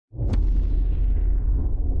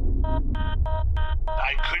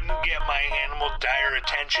I couldn't get my animal dire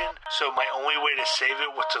attention, so my only way to save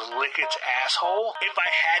it was to lick its asshole. If I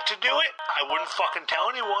had to do it, I wouldn't fucking tell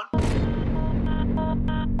anyone.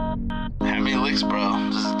 How many licks, bro,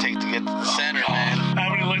 does it take to get to the center, man? How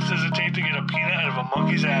many licks does it take to get a peanut out of a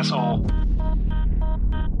monkey's asshole?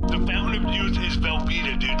 The fountain of youth is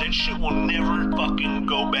Velveeta, dude. That shit will never fucking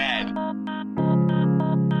go bad.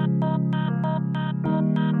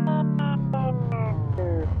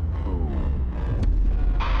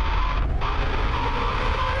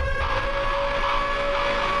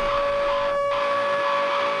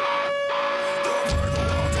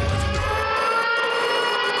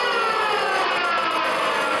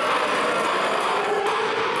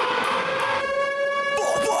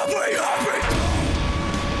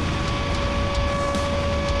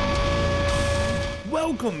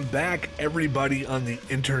 Welcome back, everybody on the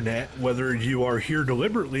internet, whether you are here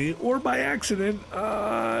deliberately or by accident.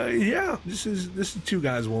 This is Two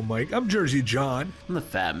Guys, One Mic. I'm Jersey John. I'm the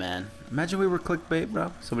Fat Man. Imagine we were clickbait,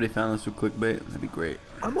 bro. Somebody found us with clickbait. That'd be great.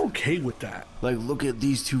 I'm okay with that. Like, look at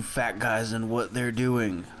these two fat guys and what they're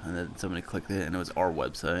doing. And then somebody clicked it, and it was our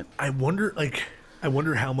website. I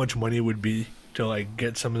wonder how much money it would be to, like,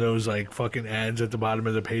 get some of those, like, fucking ads at the bottom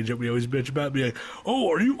of the page that we always bitch about. Be like, oh,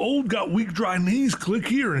 are you old, got weak, dry knees? Click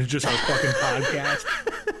here. And it's just our fucking podcast.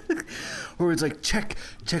 Or it's like, check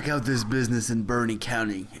out this business in Bernie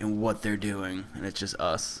County and what they're doing. And it's just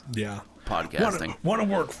us. Yeah. Podcasting. Want to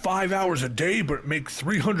work 5 hours a day but make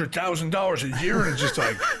 $300,000 a year? And it's just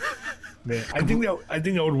like, man, I think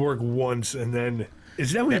that would work once, and then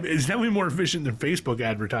it's definitely more efficient than Facebook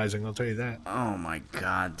advertising, I'll tell you that. Oh my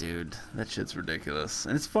god, dude. That shit's ridiculous.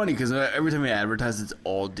 And it's funny because every time we advertise, it's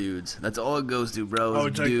all dudes. That's all it goes to, bro.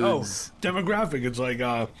 It's dudes. Like, demographic. It's like,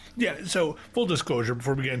 so full disclosure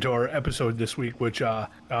before we get into our episode this week, which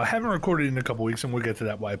haven't recorded in a couple weeks, and we'll get to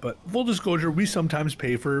that why. But full disclosure, we sometimes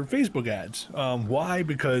pay for Facebook ads. Why?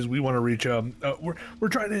 Because we want to reach, we're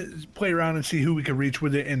trying to play around and see who we can reach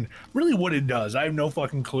with it and really what it does. I have no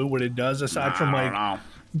fucking clue what it does aside from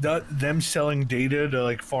them selling data to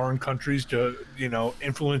like foreign countries to,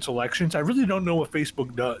 influence elections. I really don't know what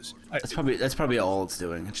Facebook does. That's probably all it's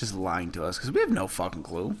doing. It's just lying to us because we have no fucking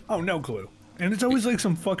clue. Oh, no clue. And it's always like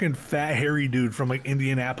some fucking fat hairy dude from like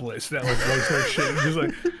Indianapolis that like likes that shit. Just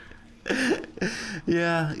like,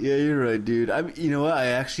 yeah, you're right, dude. You know what? I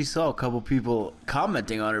actually saw a couple people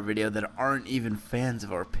commenting on our video that aren't even fans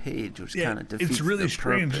of our page, which kind of defeats it's really the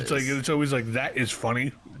strange. purpose. It's always like, that is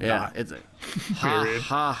funny. Yeah, it's like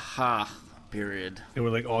ha, period. They were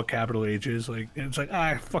like all capital H's. Like, it's like,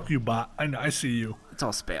 fuck you, bot. I see you. It's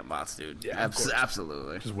all spam bots, dude. Yeah,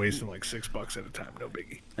 absolutely. Just wasting like $6 at a time, no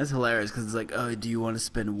biggie. That's hilarious because it's like, oh, do you want to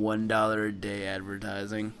spend $1 a day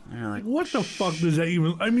advertising? And you're like, what the fuck does that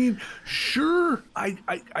even? I mean, sure. I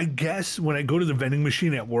guess when I go to the vending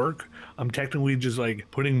machine at work, I'm technically just like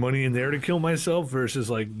putting money in there to kill myself versus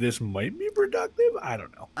like this might be productive. I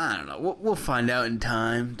don't know. We'll find out in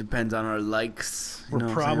time. Depends on our likes. We're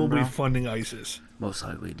probably funding ISIS. Most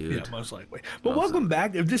likely, dude. Yeah, most likely. But welcome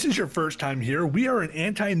back. If this is your first time here, we are an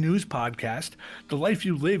anti-news podcast. The life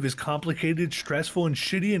you live is complicated, stressful, and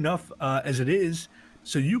shitty enough as it is.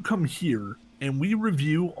 So you come here and we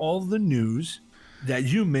review all the news that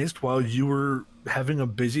you missed while you were having a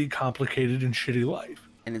busy, complicated, and shitty life.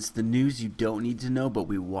 And it's the news you don't need to know, but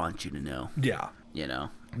we want you to know. Yeah.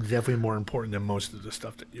 Definitely more important than most of the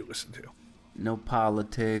stuff that you listen to. No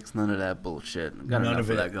politics, none of that bullshit. Got enough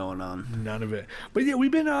of that going on. None of it. But yeah,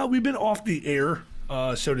 we've been off the air,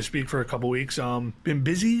 so to speak, for a couple weeks. Been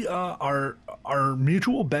busy. Our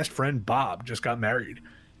mutual best friend Bob just got married.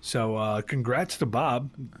 So congrats to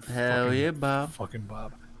Bob. Hell yeah, Bob. Fucking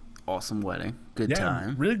Bob. Awesome wedding. Good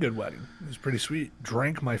time. Really good wedding. It was pretty sweet.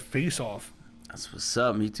 Drank my face off. That's what's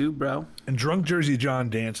up. Me too, bro. And Drunk Jersey John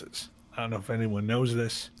dances. I don't know if anyone knows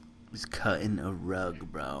this. He's cutting a rug,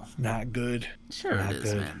 bro. Not good. Sure it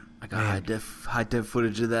is, man. I got high def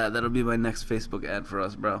footage of that. That'll be my next Facebook ad for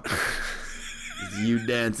us, bro. It's you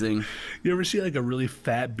dancing. You ever see like a really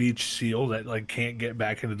fat beach seal that like can't get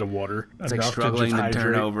back into the water? It's like struggling to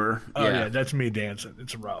turn over. Oh yeah, that's me dancing.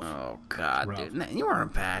 It's rough. Oh god, dude, nah, you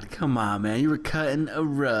weren't bad. Come on, man, you were cutting a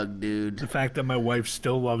rug, dude. The fact that my wife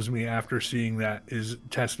still loves me after seeing that is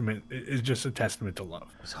just a testament to love.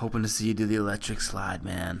 I was hoping to see you do the electric slide,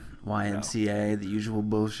 man. YMCA, the usual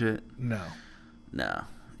bullshit. No.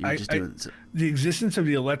 You're just doing the existence of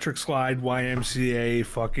the electric slide, YMCA,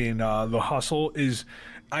 fucking the hustle is.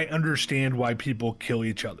 I understand why people kill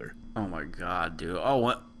each other. Oh my god, dude.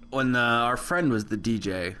 Oh, when our friend was the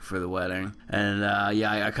DJ for the wedding, and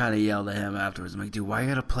I kind of yelled at him afterwards. I'm like, dude, why you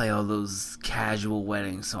gotta play all those casual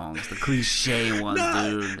wedding songs, the cliche ones,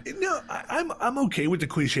 dude? No, I'm okay with the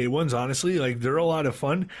cliche ones, honestly. Like, they're a lot of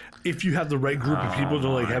fun if you have the right group of people to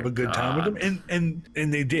like have a good time with them,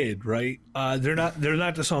 and they did, right? They're not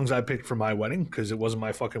the songs I picked for my wedding because it wasn't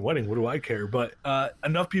my fucking wedding. What do I care? But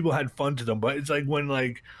enough people had fun to them. But it's like when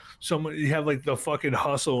like you have like the fucking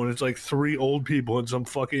hustle and it's like 3 old people and some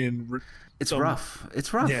fucking It's rough.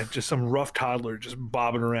 It's rough. Yeah, just some rough toddler just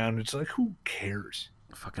bobbing around. It's like, who cares?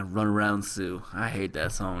 Fucking Run Around Sue. I hate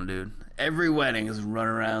that song, dude. Every wedding is Run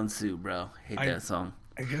Around Sue, bro. Hate that song.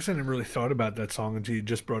 I guess I never really thought about that song until you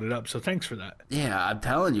just brought it up. So thanks for that. Yeah, I'm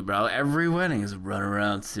telling you, bro. Every wedding is Run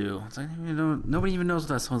Around Sue. It's like, nobody even knows what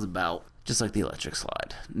that song's about. Just like the Electric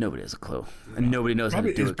Slide. Nobody has a clue. And nobody knows how to do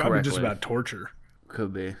it correctly. It's probably just about torture.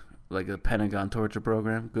 Could be. Like a Pentagon torture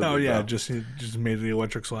program. Good just made the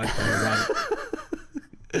Electric Slide.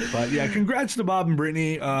 But yeah, congrats to Bob and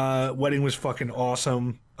Brittany. Wedding was fucking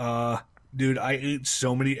awesome. Dude, I ate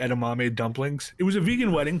so many edamame dumplings. It was a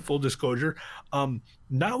vegan wedding, full disclosure.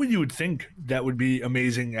 Not what you would think that would be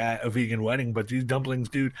amazing at a vegan wedding, but these dumplings,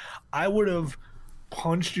 dude, I would have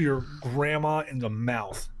punched your grandma in the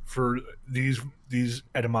mouth for these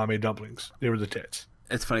edamame dumplings. They were the tits.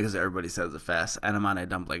 It's funny because everybody says it fast. Edamame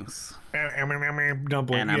dumplings.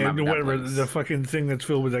 Dumpling. Yeah, whatever. The fucking thing that's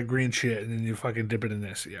filled with that green shit, and then you fucking dip it in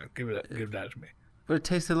this. Yeah, give that to me. But it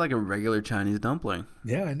tasted like a regular Chinese dumpling.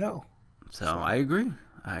 Yeah, I know. So I agree.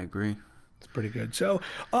 It's pretty good. So,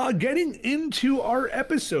 getting into our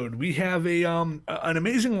episode, we have an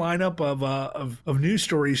amazing lineup of news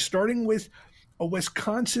stories, starting with a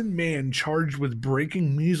Wisconsin man charged with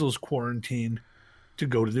breaking measles quarantine to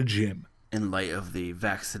go to the gym. In light of the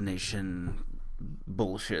vaccination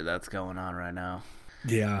bullshit that's going on right now.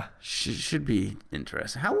 Yeah. Should be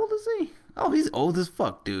interesting. How old is he? Oh, he's old as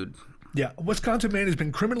fuck, dude. Yeah, a Wisconsin man has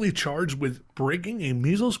been criminally charged with breaking a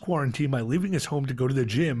measles quarantine by leaving his home to go to the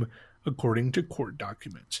gym, according to court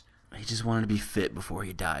documents. He just wanted to be fit before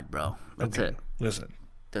he died, bro. That's it. Listen.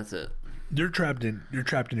 That's it. You're trapped in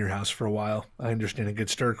your house for a while. I understand it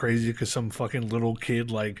gets stir crazy because some fucking little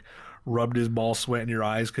kid like rubbed his ball sweat in your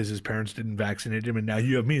eyes because his parents didn't vaccinate him, and now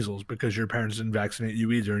you have measles because your parents didn't vaccinate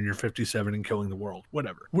you either, and you're 57 and killing the world.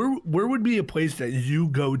 Whatever. Where would be a place that you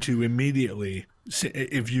go to immediately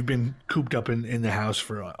if you've been cooped up in the house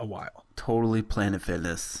for a while? Totally Planet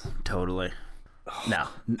Fitness. Totally. No,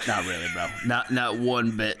 not really, bro. Not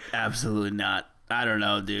one bit. Absolutely not. I don't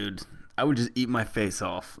know, dude. I would just eat my face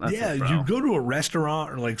off. That's yeah, it, bro. You go to a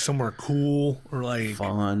restaurant or like somewhere cool or like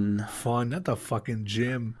fun, not the fucking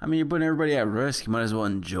gym. I mean, you're putting everybody at risk. You might as well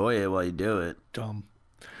enjoy it while you do it. Dumb.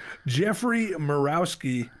 Jeffrey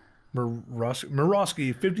Murawski,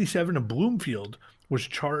 57 of Bloomfield, was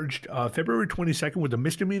charged February 22nd with a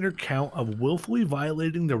misdemeanor count of willfully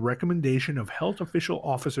violating the recommendation of health official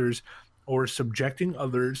officers or subjecting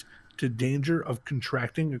others to danger of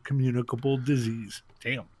contracting a communicable disease.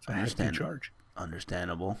 Damn, it's a hefty charge.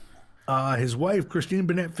 Understandable. His wife, Christine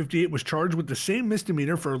Bennett, 58, was charged with the same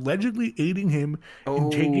misdemeanor for allegedly aiding him in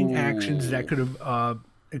taking actions that could have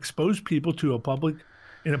exposed people to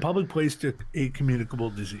in a public place to a communicable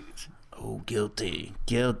disease. Oh, guilty.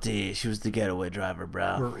 She was the getaway driver,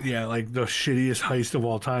 bro. Yeah, like the shittiest heist of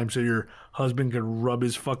all time. So your husband could rub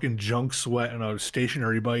his fucking junk sweat on a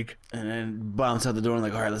stationary bike. And then bounce out the door and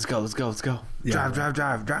like, all right, let's go. Yeah,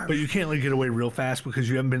 drive. But you can't like get away real fast because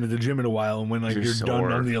you haven't been to the gym in a while. And when like you're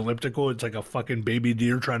done on the elliptical, it's like a fucking baby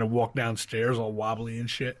deer trying to walk downstairs all wobbly and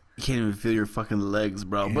shit. You can't even feel your fucking legs,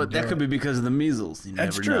 bro. But that could be because of the measles.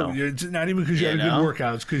 That's true. It's not even because you had good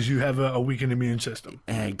workouts, because you have a weakened immune system.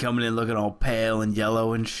 And coming in looking all pale and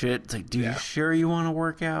yellow and shit. It's like, dude, you sure you want to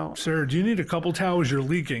work out? Sir, do you need a couple towels? You're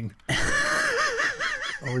leaking.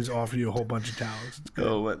 Always offer you a whole bunch of towels. It's good.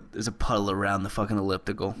 Oh, there's a puddle around the fucking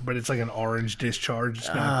elliptical. But it's like an orange discharge. It's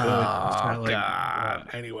not good. It's not like, God.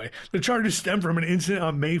 Anyway, the charges stem from an incident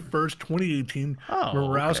on May 1st, 2018.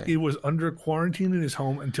 Murawski was under quarantine in his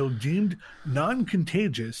home until deemed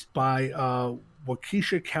non-contagious by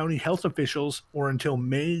Waukesha County health officials, or until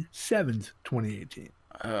May 7th, 2018.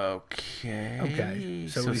 Okay.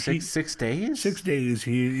 So 6 days? 6 days.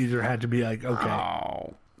 He either had to be like, okay.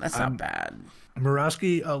 Oh, that's not bad.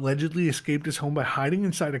 Murawski allegedly escaped his home by hiding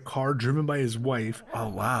inside a car driven by his wife. Oh,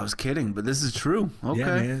 wow. I was kidding, but this is true. Okay. Yeah,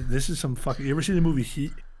 man. This is some fucking... You ever seen the movie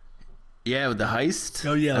Heat? Yeah, with the heist?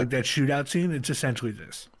 Oh, yeah, like that shootout scene. It's essentially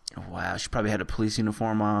this. Wow, she probably had a police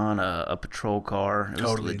uniform on, a patrol car. It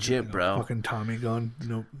was legit, bro. Fucking Tommy gun.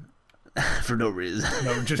 Nope. For no reason.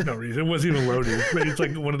 No, just no reason. It wasn't even loaded. But it's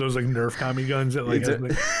like one of those like Nerf Tommy guns that like...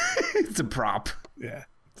 It's a prop. Yeah.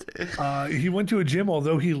 He went to a gym,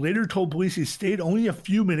 although he later told police he stayed only a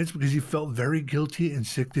few minutes because he felt very guilty and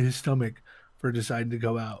sick to his stomach for deciding to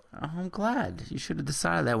go out. Oh, I'm glad. You should have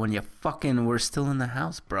decided that when you fucking were still in the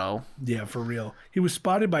house, bro. Yeah, for real. He was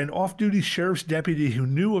spotted by an off-duty sheriff's deputy who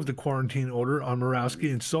knew of the quarantine order on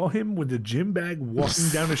Murawski and saw him with a gym bag walking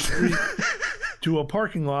down the street to a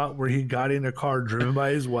parking lot where he got in a car driven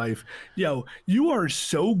by his wife. Yo, you are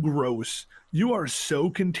so gross. You are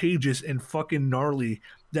so contagious and fucking gnarly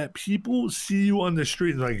that people see you on the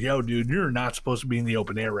street and like, yo, dude, you're not supposed to be in the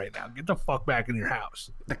open air right now. Get the fuck back in your house.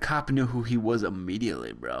 The cop knew who he was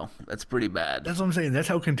immediately, bro. That's pretty bad. That's what I'm saying. That's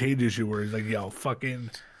how contagious you were. He's like, yo,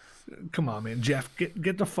 fucking, come on, man. Jeff,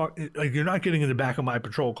 get the fuck, like, you're not getting in the back of my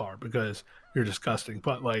patrol car because you're disgusting.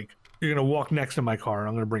 But, like, you're going to walk next to my car and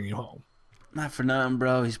I'm going to bring you home. Not for nothing,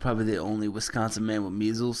 bro. He's probably the only Wisconsin man with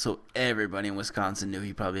measles, so everybody in Wisconsin knew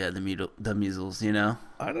he probably had the measles, you know?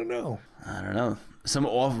 I don't know. Some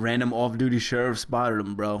random off-duty sheriff spotted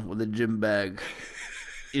him, bro, with a gym bag.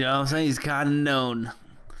 You know what I'm saying? He's kind of known.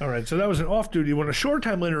 All right, so that was an off-duty. When a short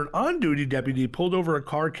time later, an on-duty deputy pulled over a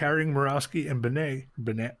car carrying Murawski and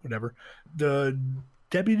Bennett, whatever. The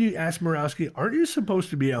deputy asked Murawski, "Aren't you supposed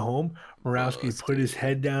to be at home?" Murawski put his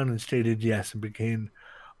head down and stated yes and began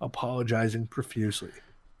apologizing profusely.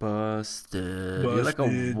 Busted. You're like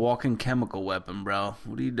a walking chemical weapon, bro.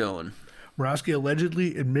 What are you doing? Murawski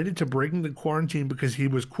allegedly admitted to breaking the quarantine because he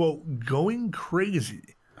was, quote, going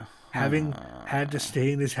crazy, having had to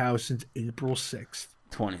stay in his house since April 6th.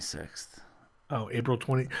 26th. Oh, April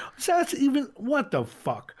 20. So that's even, what the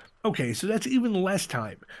fuck? Okay, so that's even less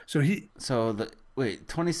time. So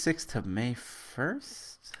 26th to May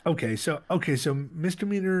 1st? Okay, so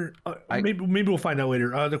misdemeanor. Maybe we'll find out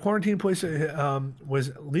later. The quarantine place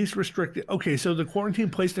was least restricted. Okay, so the quarantine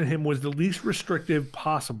placed on him was the least restrictive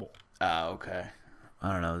possible. Oh, okay.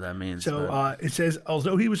 I don't know what that means. So it says,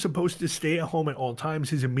 although he was supposed to stay at home at all times,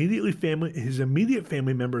 his immediate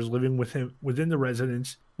family members living with him within the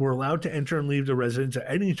residence were allowed to enter and leave the residence at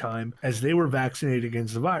any time as they were vaccinated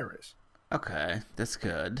against the virus. Okay, that's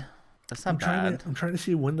good. That's not bad. I'm trying to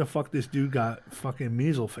see when the fuck this dude got fucking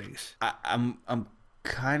measles face. I'm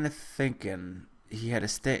kind of thinking he had to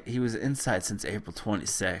stay. He was inside since April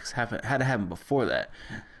 26th. Had to happen before that,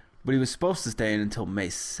 but he was supposed to stay in until May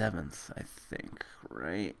 7th, I think.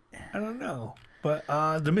 Right? I don't know. But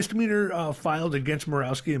the misdemeanor filed against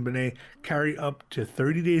Murawski and Bennett carry up to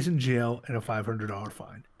 30 days in jail and a $500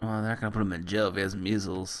 fine. Well, they're not gonna put him in jail if he has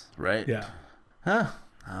measles, right? Yeah. Huh?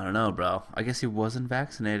 I don't know, bro. I guess he wasn't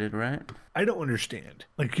vaccinated, right? I don't understand.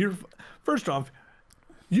 Like, first off,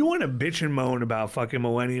 you want to bitch and moan about fucking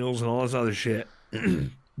millennials and all this other shit.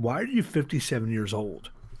 Why are you 57 years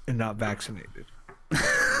old and not vaccinated?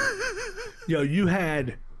 Yo, you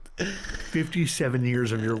had 57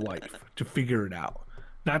 years of your life to figure it out.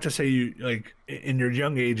 Not to say you, like, in your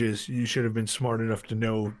young ages, you should have been smart enough to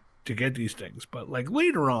know to get these things. But, like,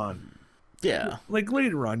 later on. Yeah. Like,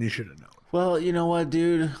 later on, you should have known. Well, you know what,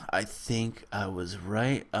 dude? I think I was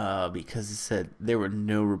right because it said there were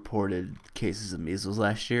no reported cases of measles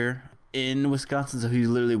last year in Wisconsin. So he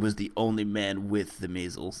literally was the only man with the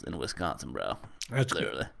measles in Wisconsin, bro. That's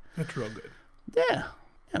literally good. That's real good. Yeah.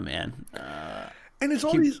 Yeah, man. And it's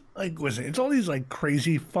all these, like, listen, it's all these, like,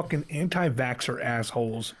 crazy fucking anti-vaxxer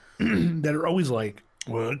assholes that are always like,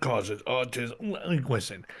 well, it causes autism. Like,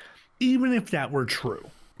 listen, even if that were true,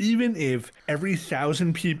 even if every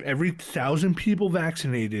thousand people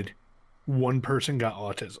vaccinated, one person got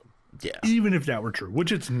autism. Yeah. Even if that were true,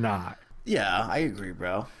 which it's not. Yeah, I agree,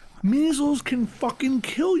 bro. Measles can fucking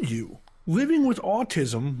kill you. Living with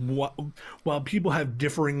autism, while people have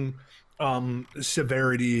differing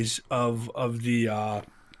severities of the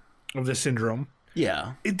syndrome.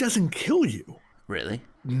 Yeah. It doesn't kill you. Really?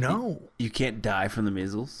 No. You can't die from the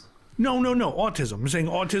measles? No. Autism. I'm saying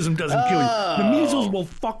autism doesn't kill you. The measles will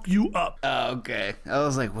fuck you up. Oh, okay. I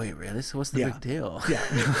was like, wait, really? So what's the big deal? Yeah.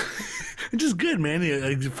 It's just good, man.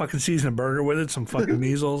 You fucking season a burger with it, some fucking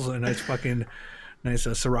measles, a nice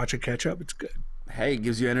sriracha ketchup. It's good. Hey, it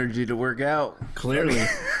gives you energy to work out. Clearly.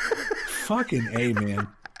 Fucking A, man.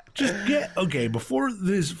 Before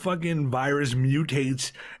this fucking virus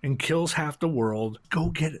mutates and kills half the world, go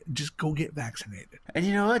get vaccinated. And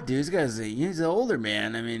you know what, dude? He's an older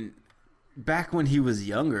man. I mean, back when he was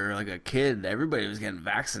younger, like a kid, everybody was getting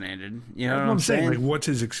vaccinated. You know what I'm saying? Like, what's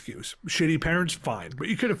his excuse? Shitty parents? Fine. But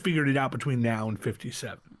you could have figured it out between now and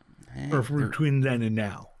 57. Or between then and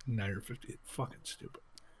now. Now you're 50. Fucking stupid.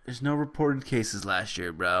 There's no reported cases last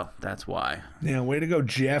year, bro. That's why. Yeah, way to go,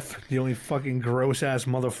 Jeff. The only fucking gross-ass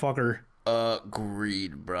motherfucker.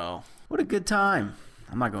 Agreed, bro. What a good time.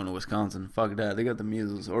 I'm not going to Wisconsin. Fuck that. They got the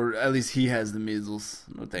measles. Or at least he has the measles.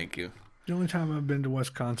 No, thank you. The only time I've been to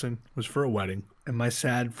Wisconsin was for a wedding, and my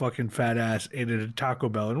sad fucking fat ass ate at a Taco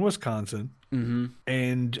Bell in Wisconsin. Mm-hmm.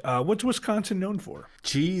 And what's Wisconsin known for?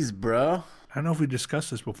 Cheese, bro. I don't know if we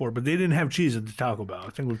discussed this before, but they didn't have cheese at the Taco Bell. I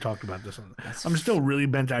think we've talked about this. I'm still really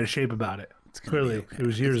bent out of shape about it. Clearly, okay. It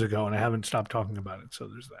was years ago, and I haven't stopped talking about it, so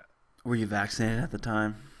there's that. Were you vaccinated at the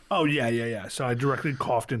time? Oh, yeah. So I directly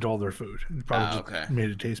coughed into all their food. It probably just made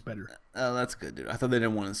it taste better. Oh, that's good, dude. I thought they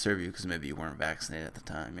didn't want to serve you because maybe you weren't vaccinated at the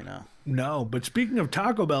time, No, but speaking of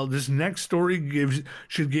Taco Bell, this next story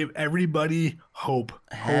should give everybody hope.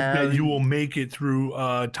 Hope that you will make it through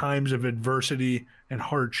times of adversity and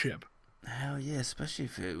hardship. Hell yeah, especially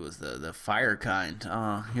if it was the fire kind.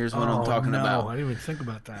 Here's what I'm talking about. I didn't even think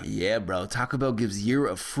about that. Yeah, bro. Taco Bell gives year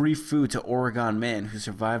of free food to Oregon man who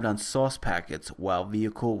survived on sauce packets while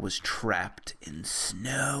vehicle was trapped in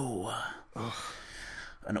snow. Ugh.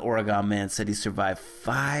 An Oregon man said he survived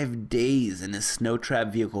 5 days in his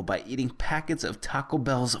snow-trapped vehicle by eating packets of Taco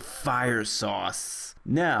Bell's fire sauce.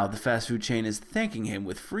 Now, the fast food chain is thanking him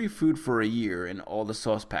with free food for a year and all the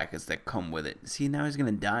sauce packets that come with it. See, now he's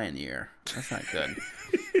going to die in a year. That's not good.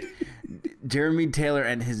 Jeremy Taylor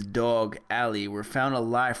and his dog, Allie, were found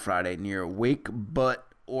alive Friday near Wake Butte,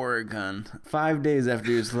 Oregon, 5 days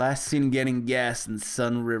after he was last seen getting gas in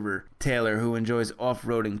Sun River. Taylor, who enjoys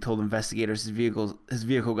off-roading, told investigators his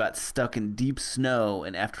vehicle got stuck in deep snow,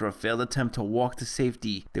 and after a failed attempt to walk to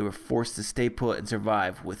safety, they were forced to stay put and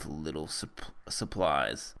survive with little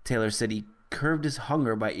supplies. Taylor said he curbed his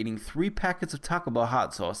hunger by eating 3 packets of Taco Bell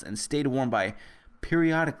hot sauce and stayed warm by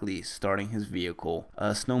periodically starting his vehicle.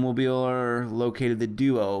 A snowmobiler located the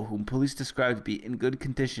duo, whom police described to be in good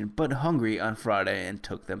condition but hungry, on Friday and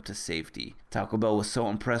took them to safety. Taco Bell was so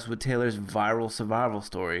impressed with Taylor's viral survival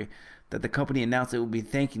story that the company announced it would be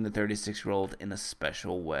thanking the 36-year-old in a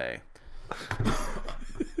special way.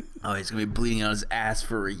 Oh, he's gonna be bleeding out his ass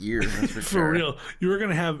for a year. That's for sure. For real, you're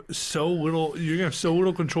gonna have so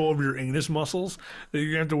little control over your anus muscles that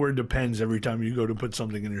you're gonna have to wear Depends every time you go to put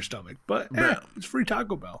something in your stomach. But it's free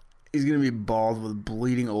Taco Bell. He's gonna be bald with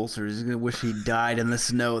bleeding ulcers. He's gonna wish he died in the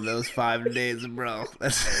snow those 5 days, bro.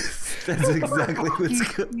 That's exactly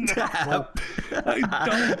what's gonna happen. I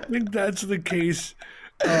don't think that's the case.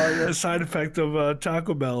 A side effect of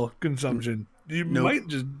Taco Bell consumption. You might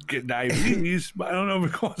just get diabetes, but I don't know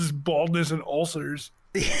if it causes baldness and ulcers.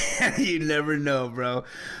 You never know, bro.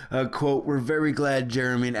 Quote, "We're very glad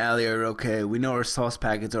Jeremy and Allie are okay. We know our sauce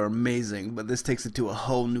packets are amazing, but this takes it to a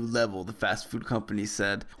whole new level," the fast food company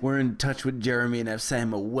said. "We're in touch with Jeremy and have sent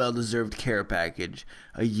him a well-deserved care package,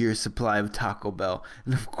 a year's supply of Taco Bell,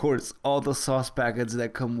 and of course, all the sauce packets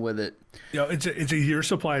that come with it." Yeah, it's a year's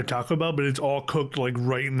supply of Taco Bell, but it's all cooked like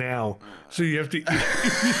right now. So you have to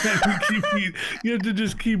you have to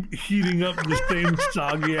just keep heating up the same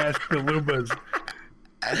soggy ass chalupas.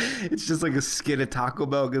 It's just like a skid of Taco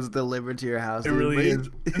Bell gets delivered to your house. It really is.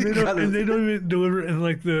 And they don't even deliver it in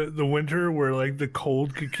like the winter where like the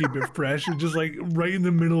cold could keep it fresh. It's just like right in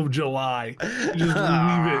the middle of July. You just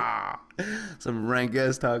leave it. Some rank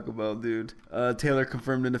ass Taco Bell, dude. Taylor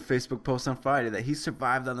confirmed in a Facebook post on Friday that he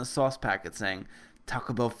survived on the sauce packet, saying,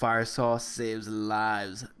 "Taco Bell fire sauce saves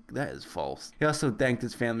lives." That is false. He also thanked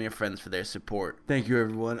his family and friends for their support. "Thank you,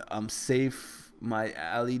 everyone. I'm safe. My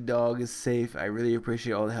Allie dog is safe. I really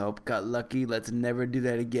appreciate all the help. Got lucky. Let's never do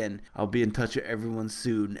that again. I'll be in touch with everyone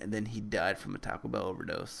soon." And then he died from a Taco Bell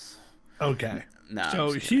overdose. Okay.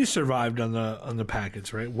 So he survived on the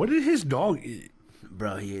packets, right? What did his dog eat?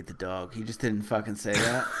 Bro, he ate the dog. He just didn't fucking say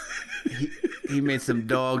that. he made some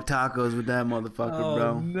dog tacos with that motherfucker,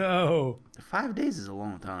 bro. No. 5 days is a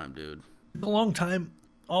long time, dude. A long time.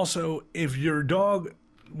 Also, if your dog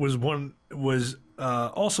was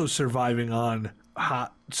also surviving on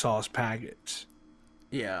hot sauce packets.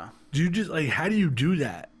 Yeah. Do you just how do you do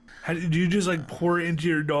that? Do you just pour it into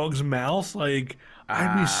your dog's mouth?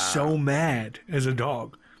 I'd be so mad as a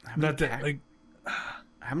dog. Not that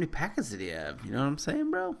how many packets did he have? You know what I'm saying,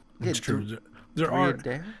 bro? It's true.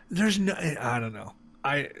 There's no. I don't know.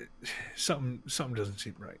 Something doesn't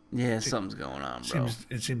seem right. Yeah, something's going on, bro.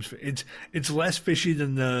 It's less fishy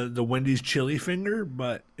than the Wendy's chili finger,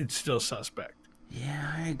 but it's still suspect.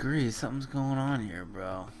 Yeah, I agree. Something's going on here,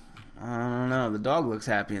 bro. I don't know. The dog looks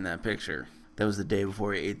happy in that picture. That was the day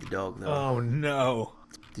before he ate the dog, though. Oh no!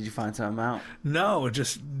 Did you find something out? No,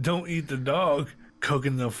 just don't eat the dog.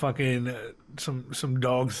 Cooking the fucking some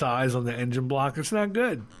dog thighs on the engine block. It's not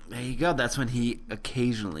good. There you go. That's when he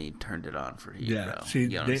occasionally turned it on for you, bro. See,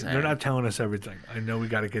 they're not telling us everything. I know we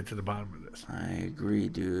got to get to the bottom of this. I agree,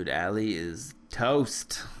 dude. Allie is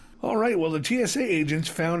toast. All right, well, the TSA agents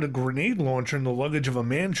found a grenade launcher in the luggage of a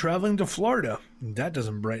man traveling to Florida. That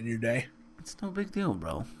doesn't brighten your day. It's no big deal,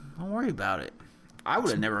 bro. Don't worry about it. I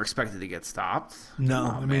would have never expected to get stopped. No,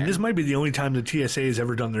 I mean, this might be the only time the TSA has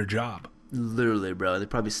ever done their job. Literally, bro. They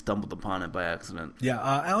probably stumbled upon it by accident. Yeah,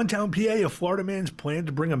 Allentown, PA, a Florida man's plan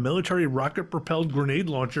to bring a military rocket-propelled grenade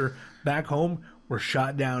launcher back home were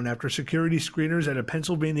shot down after security screeners at a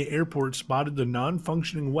Pennsylvania airport spotted the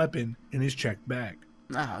non-functioning weapon in his checked bag.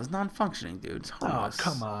 Nah, it's non-functioning, dude. It's harmless. Oh,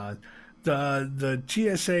 come on. The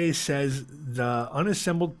TSA says the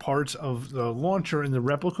unassembled parts of the launcher and the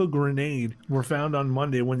replica grenade were found on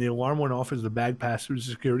Monday when the alarm went off as the bag passed through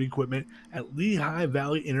security equipment at Lehigh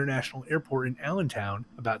Valley International Airport in Allentown,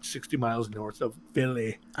 about 60 miles north of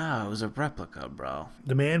Philly. Oh, it was a replica, bro.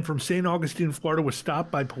 The man from St. Augustine, Florida, was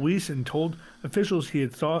stopped by police and told officials he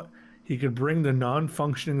had thought he could bring the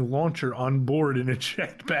non-functioning launcher on board in a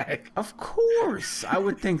checked bag. Of course. I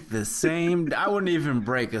would think the same. I wouldn't even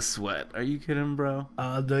break a sweat. Are you kidding, bro?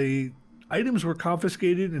 The items were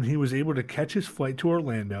confiscated and he was able to catch his flight to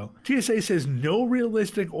Orlando. TSA says no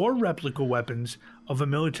realistic or replica weapons of a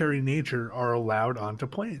military nature are allowed onto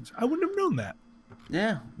planes. I wouldn't have known that.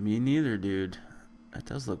 Yeah, me neither, dude. That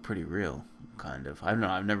does look pretty real, kind of. I don't know.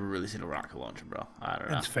 I've never really seen a rocket launcher, bro. I don't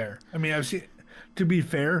know. That's fair. I mean, I've seen... To be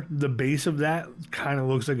fair, the base of that kind of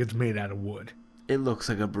looks like it's made out of wood. It looks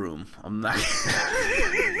like a broom. I'm not...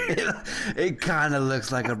 it kind of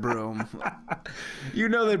looks like a broom. You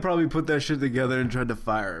know they probably put that shit together and tried to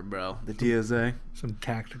fire it, bro. The TSA. Some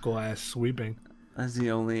tactical ass sweeping. That's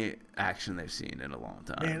the only action they've seen in a long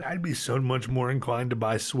time. Man, I'd be so much more inclined to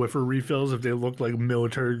buy Swiffer refills if they looked like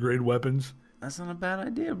military-grade weapons. That's not a bad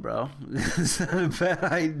idea, bro. It's not a bad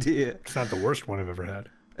idea. It's not the worst one I've ever had.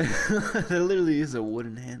 There literally is a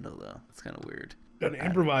wooden handle, though. It's kind of weird. Gotta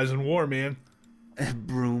improvise in war, man.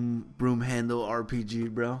 Broom handle RPG,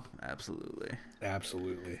 bro. Absolutely.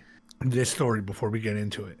 This story, before we get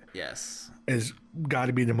into it, Yes. has got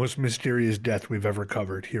to be the most mysterious death we've ever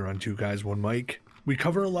covered here on Two Guys One Mic. We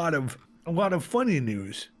cover a lot of funny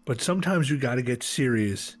news, but sometimes you got to get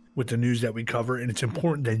serious with the news that we cover, and it's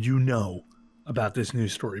important that you know about this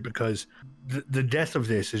news story because the death of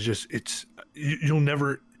this is just you'll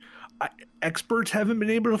never. Experts haven't been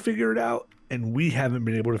able to figure it out, and we haven't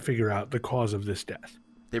been able to figure out the cause of this death.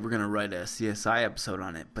 They were gonna write a CSI episode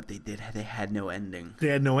on it, but they had no ending. They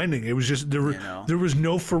had no ending. It was just there was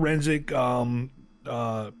no forensic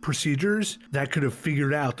procedures that could have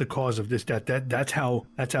figured out the cause of this death. That's how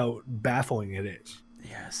baffling it is.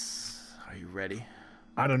 Yes. Are you ready?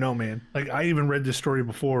 I don't know, man. Like, I even read this story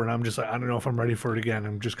before, and I'm just like, I don't know if I'm ready for it again.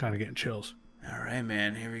 I'm just kind of getting chills. All right,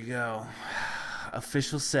 man. Here we go.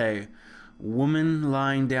 Officials say, woman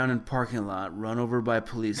lying down in parking lot, run over by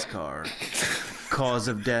police car. Cause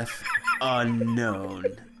of death unknown.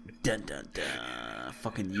 Dun dun dun.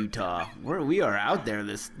 Fucking Utah. We are out there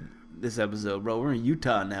this episode, bro. We're in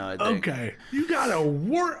Utah now, I think. Okay, you gotta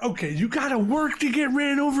work. Okay, you gotta work to get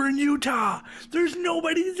ran over in Utah. There's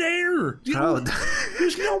nobody there.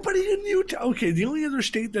 There's nobody in Utah. Okay, the only other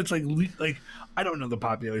state that's like I don't know the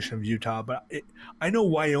population of Utah, but I know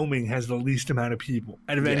Wyoming has the least amount of people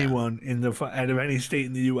out of anyone out of any state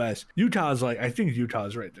in the U.S. Utah's I think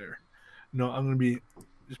Utah's right there. No, I'm gonna be.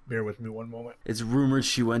 Just bear with me one moment. It's rumored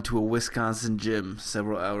she went to a Wisconsin gym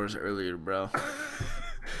several hours earlier, bro.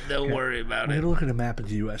 Don't worry about it. I'm gonna look at a map of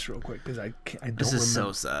the U.S. real quick because I don't remember. This is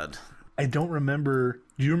so sad. I don't remember.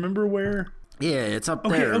 Do you remember where? Yeah, it's up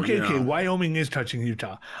there. Okay. Wyoming is touching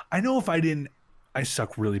Utah. I know if I didn't. I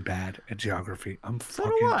suck really bad at geography. I'm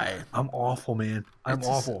awful, man. I'm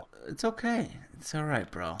awful. It's okay. It's all right,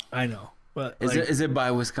 bro. I know, but is it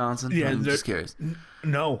by Wisconsin? Yeah, I'm just curious.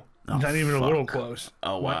 No, not even a little close.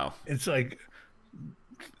 Oh wow, it's like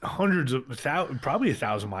hundreds of probably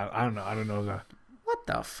 1,000 miles. I don't know that. What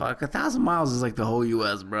the fuck? 1,000 miles is like the whole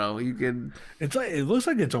U.S., bro. You could. It looks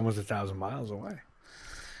like it's almost 1,000 miles away.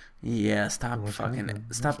 Yeah, stop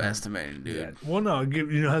estimating, dude. Yeah. Well, no,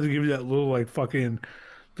 you know how to give you that little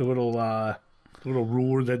the little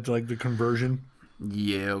ruler that's like the conversion.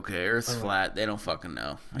 Yeah, okay. Earth's flat. They don't fucking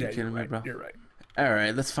know. Are you kidding me, bro? You're right. All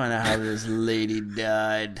right, let's find out how this lady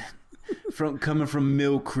died. Coming from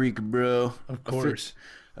Mill Creek, bro. Of course.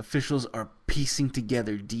 Officials are piecing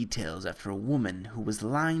together details after a woman who was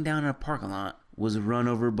lying down in a parking lot was run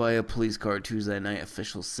over by a police car Tuesday night,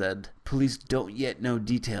 officials said. Police don't yet know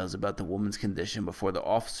details about the woman's condition before the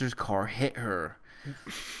officer's car hit her.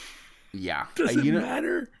 Yeah. Does it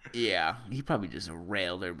matter? Yeah. He probably just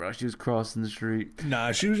railed her, bro. She was crossing the street.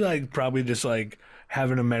 Nah, she was probably just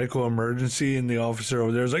having a medical emergency, and the officer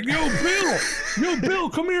over there is like, yo, Bill,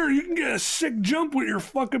 come here. You can get a sick jump with your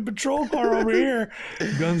fucking patrol car over here.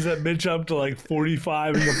 Guns that bitch up to like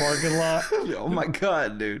 45 in the parking lot. Oh my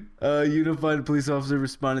god, dude. A unified police officer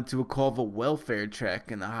responded to a call of a welfare check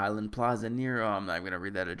in the Highland Plaza near, I'm not going to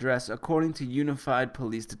read that address, according to Unified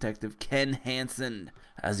Police Detective Ken Hansen.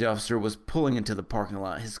 As the officer was pulling into the parking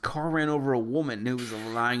lot, his car ran over a woman who was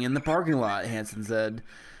lying in the parking lot, Hansen said.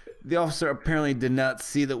 The officer apparently did not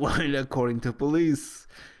see the woman, according to police.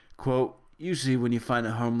 Quote, usually when you find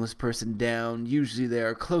a homeless person down, usually they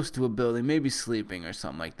are close to a building, maybe sleeping or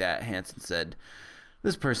something like that, Hansen said.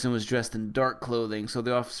 This person was dressed in dark clothing, so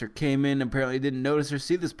the officer came in and apparently didn't notice or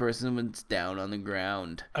see this person when it's down on the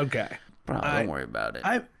ground. Okay. Bro, don't worry about it.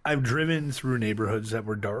 I've driven through neighborhoods that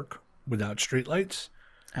were dark without streetlights.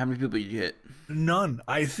 How many people you hit? None.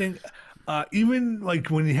 I think even like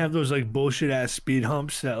when you have those like bullshit ass speed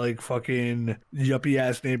humps that like fucking yuppie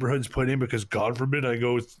ass neighborhoods put in because God forbid I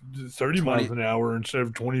go 30 miles an hour instead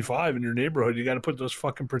of 25 in your neighborhood. You got to put those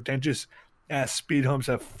fucking pretentious ass speed humps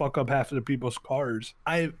that fuck up half of the people's cars.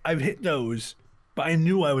 I've hit those, but I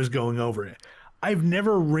knew I was going over it. I've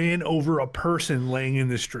never ran over a person laying in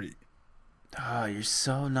the street. Oh, you're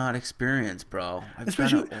so not experienced, bro.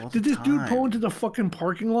 Especially, did this dude pull into the fucking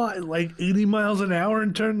parking lot at like 80 miles an hour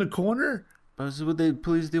and turn the corner? But this is what the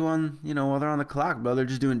police do on, while they're on the clock, bro. They're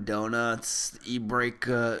just doing donuts, e-brake,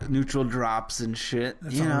 neutral drops and shit.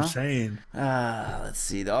 That's what I'm saying. Let's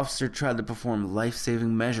see. The officer tried to perform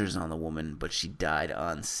life-saving measures on the woman, but she died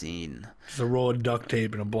on scene. Just a roll of duct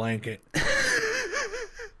tape and a blanket.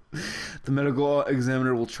 The medical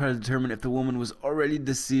examiner will try to determine if the woman was already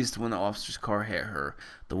deceased when the officer's car hit her.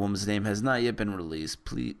 The woman's name has not yet been released.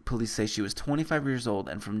 Police say she was 25 years old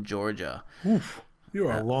and from Georgia. Oof.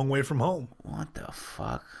 You're a long way from home. What the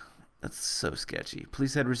fuck? That's so sketchy.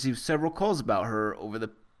 Police had received several calls about her over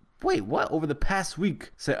the past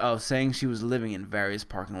week, saying she was living in various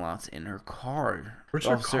parking lots in her car. Where's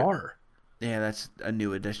her car? Yeah, that's a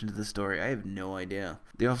new addition to the story. I have no idea.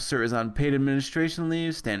 The officer is on paid administration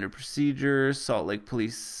leave, standard procedure. Salt Lake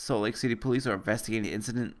City Police are investigating the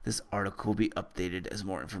incident. This article will be updated as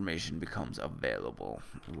more information becomes available.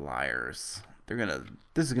 Liars.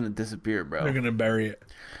 This is gonna disappear, bro. They're gonna bury it.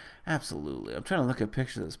 Absolutely. I'm trying to look at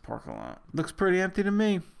pictures of this parking lot. Looks pretty empty to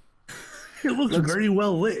me. It looks very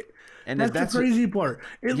well lit. And that's the crazy part.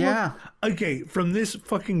 Okay, from this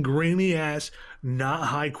fucking grainy ass, not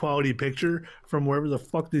high quality picture from wherever the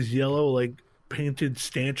fuck this yellow like painted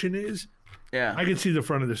stanchion is. Yeah, I can see the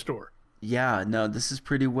front of the store. Yeah, no, this is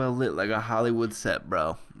pretty well lit, like a Hollywood set,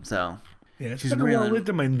 bro. So yeah, it's better well lit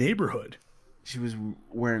than my neighborhood. She was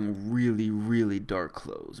wearing really, really dark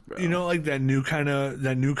clothes, bro. You know, like that new kind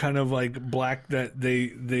of like black that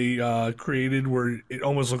they created, where it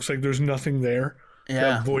almost looks like there's nothing there. Yeah,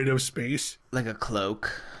 that void of space, like a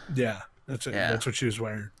cloak. Yeah, that's it. Yeah. That's what she was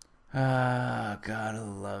wearing. Ah, God, I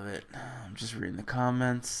love it. I'm just reading the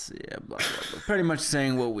comments. Yeah, blah, blah, blah. Pretty much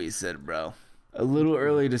saying what we said, bro. A little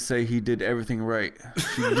early to say he did everything right.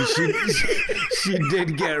 She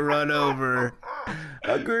did get run over.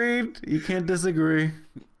 Agreed. You can't disagree.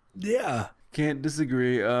 Yeah. Can't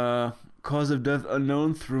disagree. Cause of death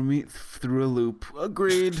unknown through a loop.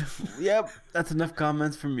 Agreed. Yep. That's enough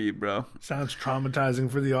comments for me, bro. Sounds traumatizing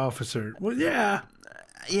for the officer. Well, yeah.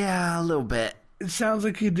 Yeah, a little bit. It sounds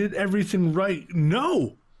like he did everything right.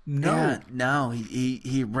 No. Yeah, no.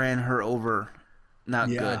 He ran her over. Not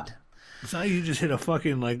good. It's not you just hit a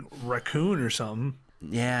fucking like raccoon or something.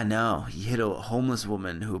 Yeah, no. He hit a homeless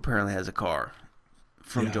woman who apparently has a car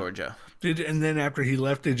from Georgia. And then after he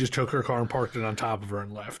left, they just took her car and parked it on top of her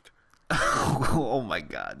and left. Oh my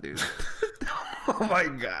God, dude. Oh my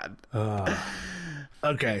God.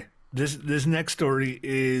 Okay. This next story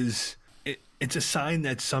is it's a sign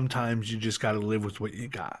that sometimes you just got to live with what you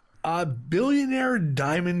got. A billionaire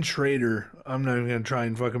diamond trader. I'm not even going to try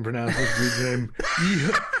and fucking pronounce this dude's name.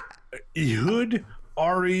 Ehud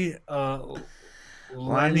Ari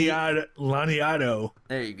Laniado.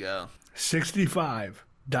 There you go. 65.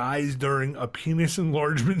 Dies during a penis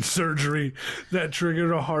enlargement surgery that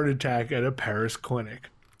triggered a heart attack at a Paris clinic.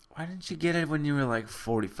 Why didn't you get it when you were like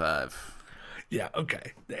 45? Yeah,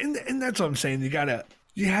 okay. And that's what I'm saying.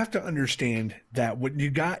 You have to understand that what you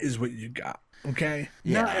got is what you got. Okay?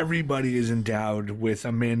 Yeah. Not everybody is endowed with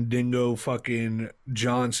a Mandingo fucking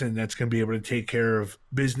Johnson that's going to be able to take care of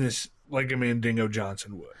business like a Mandingo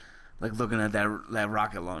Johnson would. Like looking at that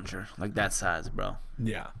rocket launcher, like that size, bro.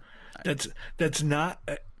 Yeah. That's not,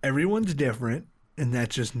 everyone's different, and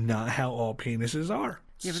that's just not how all penises are.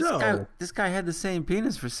 Yeah, but this guy had the same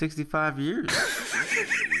penis for 65 years.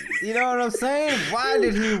 You know what I'm saying? Why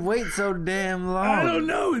did he wait so damn long? I don't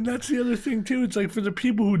know, and that's the other thing too. It's like for the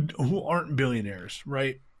people who aren't billionaires,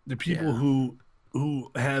 right? The people who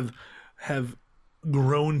have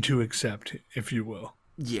grown to accept, if you will.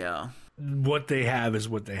 Yeah. What they have is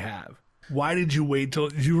what they have. Why did you wait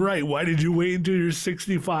till you're right? Why did you wait until you're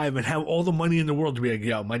 65 and have all the money in the world to be like,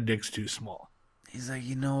 yo, my dick's too small? He's like,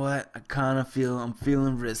 you know what? I'm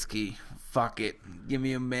feeling risky. Fuck it. Give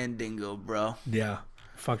me a mandingo, bro. Yeah.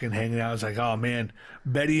 Fucking hanging out. It's like, oh man,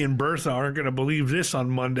 Betty and Bertha aren't gonna believe this on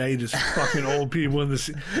Monday. Just fucking old people in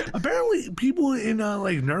the. Apparently, people in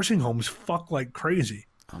like nursing homes fuck like crazy.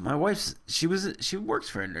 Oh, my wife's she works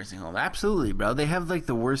for a nursing home. Absolutely, bro. They have like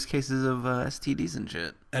the worst cases of STDs and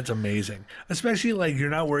shit. That's amazing. Especially like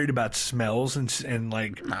you're not worried about smells and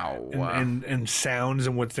like and sounds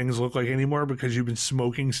and what things look like anymore because you've been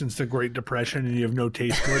smoking since the Great Depression and you have no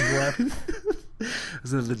taste buds left.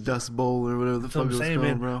 Is it the Dust Bowl or whatever the fuck it's called,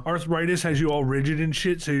 man, bro? Arthritis has you all rigid and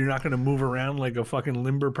shit, so you're not going to move around like a fucking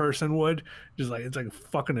limber person would. Just like it's like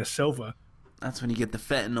fucking a sofa. That's when you get the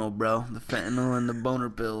fentanyl, bro. The fentanyl and the boner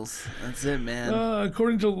pills. That's it, man.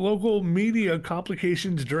 According to local media,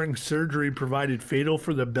 complications during surgery provided fatal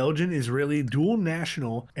for the Belgian-Israeli dual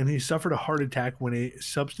national, and he suffered a heart attack when a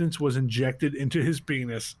substance was injected into his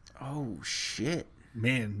penis. Oh, shit.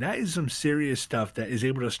 Man, that is some serious stuff that is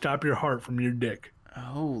able to stop your heart from your dick.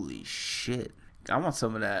 Holy shit. I want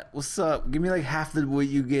some of that. What's up? Give me like half the what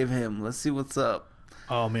you gave him. Let's see what's up.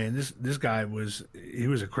 Oh, man, this guy was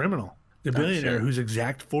a criminal. The billionaire whose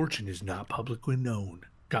exact fortune is not publicly known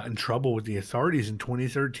got in trouble with the authorities in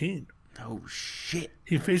 2013. Oh, shit.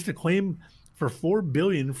 He faced a claim for $4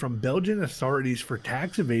 billion from Belgian authorities for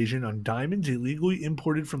tax evasion on diamonds illegally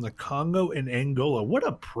imported from the Congo and Angola. What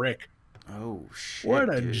a prick. Oh, shit,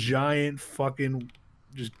 what a dude. giant fucking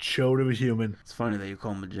just chode of a human. It's funny that you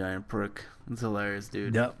call him a giant prick. It's hilarious,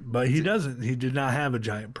 dude. Yep, but he doesn't. He did not have a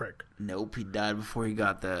giant prick. Nope, he died before he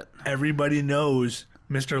got that. Everybody knows,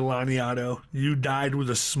 Mr. Laniato, you died with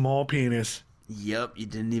a small penis. Yep, you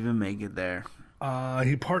didn't even make it there. Why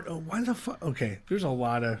the fuck? Okay, there's a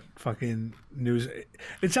lot of fucking news.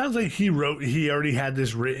 It sounds like he already had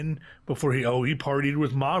this written before he partied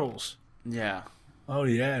with models. Yeah. Oh,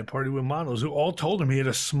 yeah, partied with models who all told him he had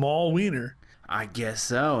a small wiener. I guess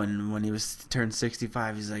so. And when he turned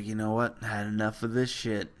 65, he's like, you know what? I had enough of this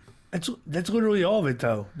shit. That's literally all of it,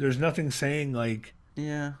 though. There's nothing saying, like...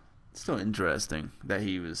 Yeah. It's still interesting that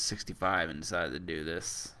he was 65 and decided to do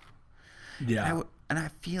this. Yeah. And I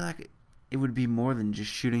feel like it would be more than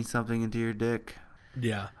just shooting something into your dick.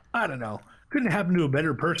 Yeah. I don't know. Couldn't happen to a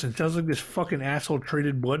better person. Sounds like this fucking asshole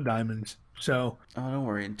traded blood diamonds. So. Oh, don't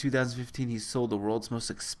worry. In 2015, he sold the world's most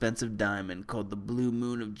expensive diamond called the Blue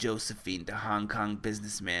Moon of Josephine to Hong Kong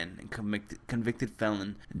businessman and convicted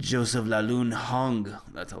felon Joseph Lalun Hong.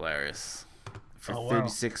 That's hilarious. For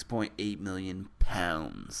 36.8 million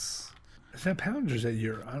pounds. Is that pounds or is that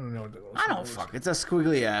euro? I don't know. I don't fuck. It's a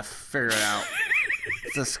squiggly F. Figure it out.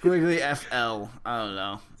 It's a squiggly FL. I don't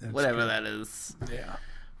know. That's whatever good. that is. Yeah.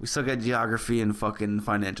 We suck at geography and fucking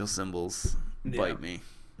financial symbols. Yeah. Bite me.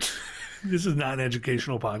 This is not an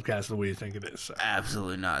educational podcast the way you think it is. So.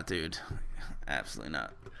 Absolutely not, dude. Absolutely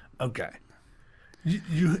not. Okay.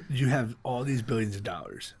 You have all these billions of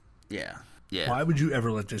dollars. Yeah. Yeah. Why would you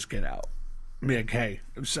ever let this get out? I mean, like, hey,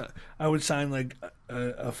 I would sign like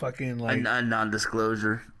a fucking like a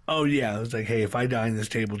non-disclosure. Oh yeah, I was like, hey, if I die in this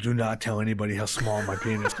table, do not tell anybody how small my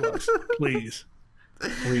penis was, please,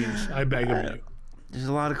 I beg of you. There's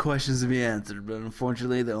a lot of questions to be answered, but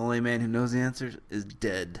unfortunately, the only man who knows the answers is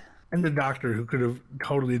dead. And the doctor who could have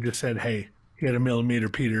totally just said, hey, he had a millimeter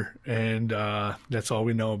Peter, and that's all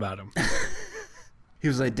we know about him. He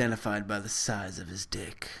was identified by the size of his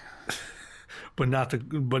dick. But not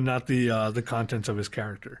the contents of his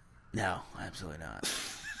character. No, absolutely not.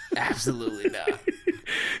 Absolutely not.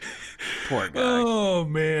 Poor guy. Oh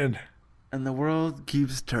man. And the world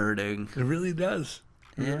keeps turning. It really does.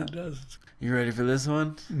 It Yeah. really does. You ready for this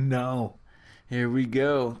one? No. Here we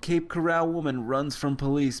go. Cape Coral woman runs from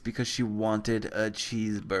police because she wanted a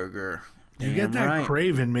cheeseburger. You get that right.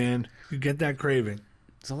 craving, man. You get that craving.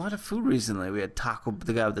 There's a lot of food recently. We had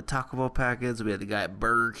the guy with the Taco Bell packets. We had the guy at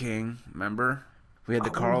Burger King. Remember? We had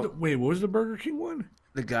the What was the Burger King one?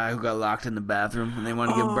 the guy who got locked in the bathroom and they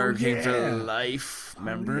wanted to get Burger King for life.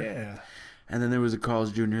 Remember? Oh, yeah. And then there was a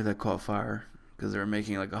Carl's Jr. that caught fire because they were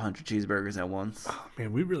making like 100 cheeseburgers at once. Oh,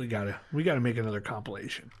 man, we gotta make another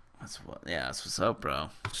compilation. That's what's up, bro.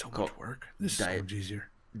 So much work. This is so much easier.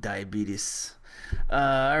 Diabetes.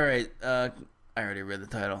 All right. I already read the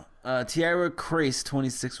title. Tiara Crace,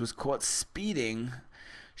 26, was caught speeding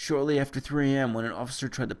shortly after 3 a.m. when an officer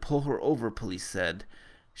tried to pull her over, police said.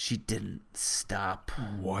 She didn't stop.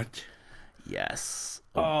 What? Yes.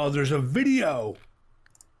 Oh, there's a video.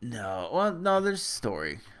 No. Well, no, there's a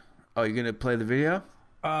story. Oh, you're going to play the video?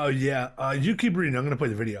 Oh, yeah. You keep reading. I'm going to play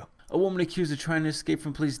the video. A woman accused of trying to escape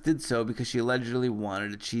from police did so because she allegedly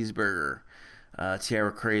wanted a cheeseburger.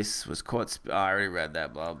 Tiara Crace was caught. I already read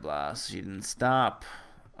that, blah, blah. So she didn't stop.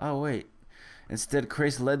 Oh, wait. Instead,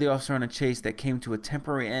 Crace led the officer on a chase that came to a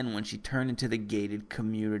temporary end when she turned into the gated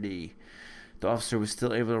community. The officer was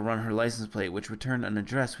still able to run her license plate, which returned an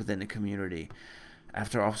address within the community.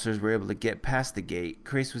 After officers were able to get past the gate,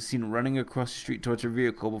 Crace was seen running across the street towards her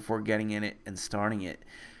vehicle before getting in it and starting it.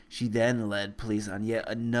 She then led police on yet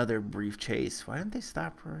another brief chase. Why didn't they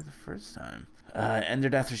stop her the first time?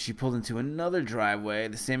 Ended after she pulled into another driveway,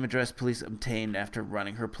 the same address police obtained after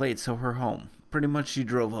running her plate, so her home. Pretty much she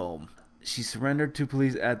drove home. She surrendered to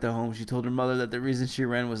police at the home. She told her mother that the reason she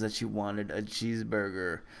ran was that she wanted a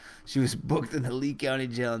cheeseburger. She was booked in the Lee County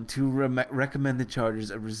Jail on two recommended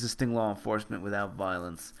charges of resisting law enforcement without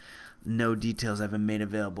violence. No details have been made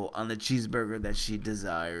available on the cheeseburger that she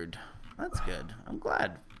desired. That's good. I'm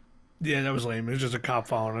glad. Yeah, that was lame. It was just a cop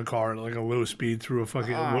following a car at like a low speed through a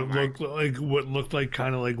fucking what looked like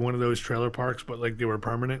kind of like one of those trailer parks, but like they were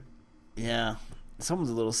permanent. Yeah.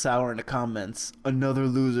 Someone's a little sour in the comments. Another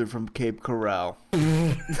loser from Cape Coral.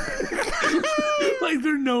 Like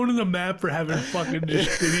they're known in the map for having fucking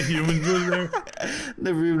just shitty humans in there.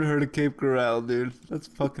 Never even heard of Cape Coral, dude. That's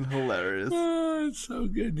fucking hilarious. Oh, it's so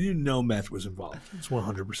good. You know meth was involved. It's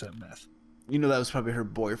 100% meth. You know that was probably her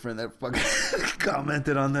boyfriend that fucking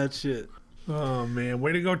commented on that shit. Oh, man.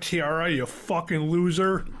 Way to go, Tiara, you fucking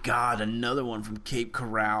loser. God, another one from Cape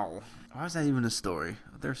Coral. Why is that even a story?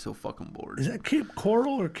 They're so fucking bored. Is that Cape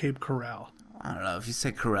Coral or Cape Corral? I don't know. If you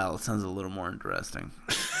say corral, it sounds a little more interesting.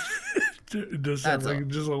 It does sound like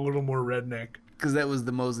just a little more redneck. Because that was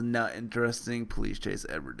the most not interesting police chase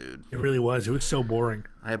ever, dude. It really was. It was so boring.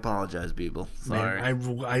 I apologize, people. Sorry.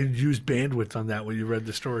 Man, I used bandwidth on that when you read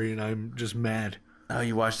the story, and I'm just mad. Oh,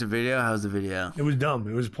 you watched the video? How's the video? It was dumb.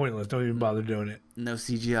 It was pointless. Don't even bother doing it. No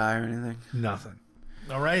CGI or anything? Nothing.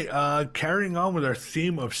 All right. Carrying on with our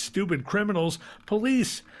theme of stupid criminals,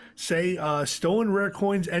 police say stolen rare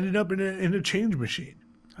coins ended up in a change machine.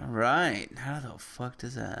 All right. How the fuck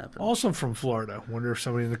does that happen? Also from Florida. Wonder if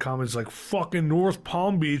somebody in the comments is like, fucking North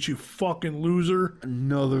Palm Beach, you fucking loser.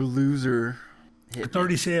 Another loser.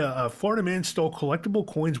 Authorities say a Florida man stole collectible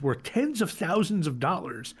coins worth tens of thousands of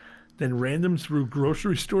dollars, then ran them through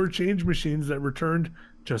grocery store change machines that returned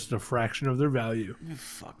just a fraction of their value. You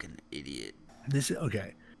fucking idiot.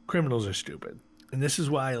 Okay, criminals are stupid. And this is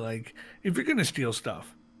why, like, if you're going to steal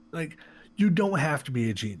stuff, like, you don't have to be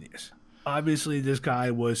a genius. Obviously, this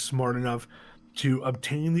guy was smart enough to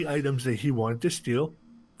obtain the items that he wanted to steal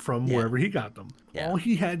from wherever he got them. Yeah. All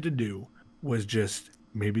he had to do was just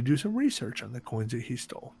maybe do some research on the coins that he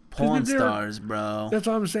stole. Pawn stars, bro. That's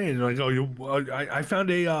what I'm saying. Like, I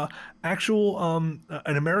found a actual an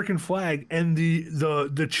American flag and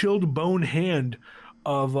the chilled bone hand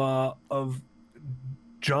of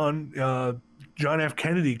John F.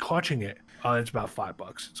 Kennedy clutching it. It's about $5.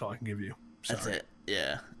 That's all I can give you. Sorry. That's it.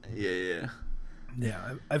 Yeah.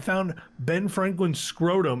 Yeah, I found Ben Franklin's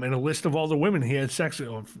scrotum and a list of all the women he had sex with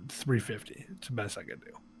on $3.50. It's the best I could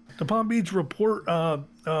do. The Palm Beach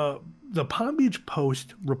the Palm Beach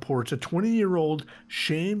Post reports a 20-year-old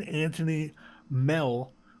Shane Anthony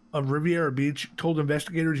Mell of Riviera Beach told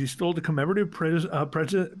investigators he stole the commemorative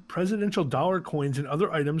presidential dollar coins and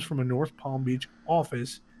other items from a North Palm Beach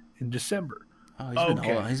office in December. Oh,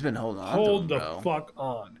 he's been holding on. Hold the fuck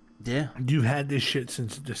on. Yeah. You've had this shit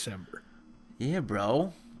since December. Yeah,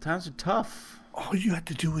 bro. Times are tough. All you had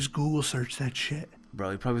to do was Google search that shit.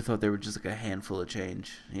 Bro, he probably thought they were just like a handful of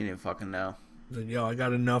change. He didn't fucking know. Like, yo, I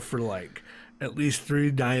got enough for like at least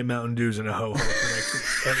 3 Diet Mountain Dews and a ho-ho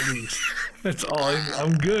for at least. That's all.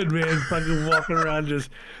 I'm good, man. Fucking walking around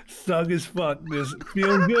just thug as fuck. Just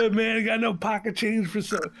feeling good, man. I got no pocket change for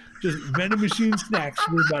just vending machine snacks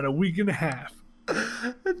for about a week and a half.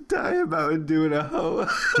 A Diet Mountain Dew and a ho.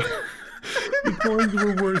 The coins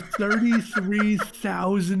were worth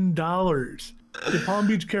 $33,000. The Palm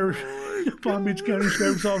Beach County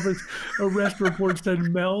Sheriff's Office arrest report said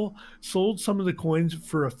Mel sold some of the coins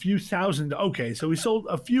for a few thousand. Okay, so he sold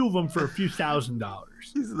a few of them for a few $1,000s.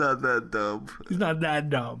 He's not that dumb. He's not that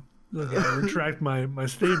dumb. Okay, I retract my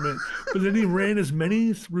statement. But then he ran as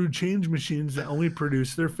many through change machines that only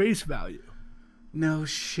produced their face value. No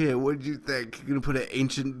shit. What did you think? You're gonna put an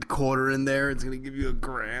ancient quarter in there? It's gonna give you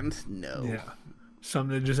 $1,000? No. Yeah.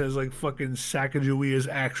 something that just has like fucking Sacagawea's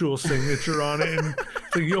actual signature on it. And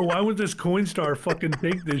it's like, yo, why would this Coinstar fucking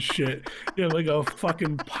take this shit? You have like a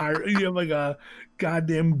fucking pirate, you have like a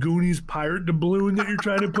goddamn Goonies pirate doubloon that you're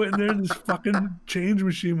trying to put in there, and this fucking change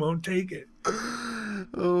machine won't take it.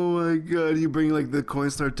 Oh my god, you bring like the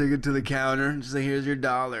Coinstar ticket to the counter and just like, here's your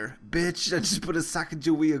 $1. Bitch, I just put a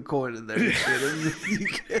Sacagawea coin in there.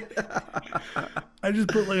 I just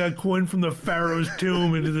put like a coin from the Pharaoh's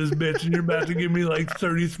tomb into this bitch, and you're about to give me like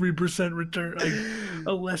 33% return. Like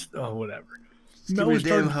a less, oh, whatever. Give me a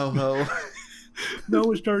damn ho-ho. Mel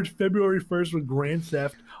was charged February 1st with grand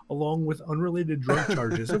theft along with unrelated drug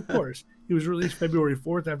charges. Of course, he was released February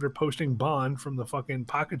 4th after posting bond from the fucking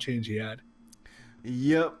pocket change he had.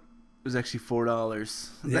 Yep. It was actually $4.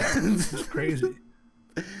 Yeah, it's crazy.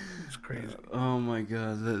 It's crazy. Oh my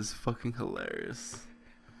god, that is fucking hilarious.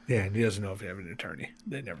 Yeah, and he doesn't know if you have an attorney.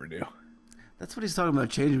 They never do. That's what he's talking about,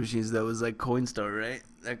 change machines, though, is like Coinstar, right?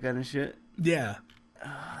 That kind of shit. Yeah.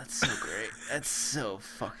 Oh, that's so great. That's so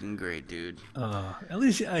fucking great, dude. At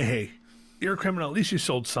least, hey, you're a criminal. At least you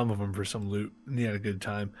sold some of them for some loot, and you had a good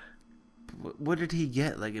time. What did he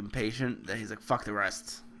get? Like, impatient? That he's like, fuck the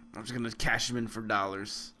rest. I'm just gonna cash them in for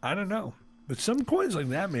dollars. I don't know. But some coins like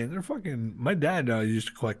that, man, they're fucking... My dad used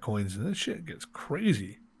to collect coins, and this shit gets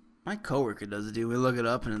crazy. My coworker does it, dude. We look it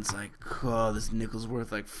up, and it's like, oh, this nickel's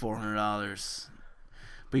worth like $400.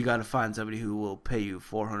 But you gotta find somebody who will pay you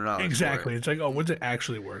 $400. Exactly. It's like, oh, what's it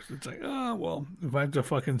actually worth? It's like, oh, well, if I have to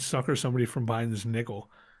fucking sucker somebody from buying this nickel...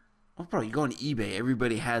 Well, bro, you go on eBay.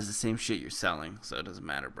 Everybody has the same shit you're selling, so it doesn't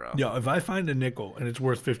matter, bro. Yo, if I find a nickel and it's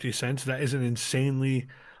worth 50 cents, that is an insanely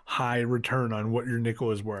high return on what your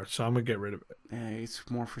nickel is worth. So I'm going to get rid of it. Yeah, it's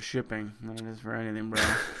more for shipping than it is for anything, bro.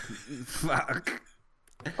 Fuck.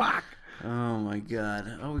 Fuck. Oh, my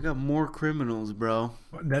God. Oh, we got more criminals, bro.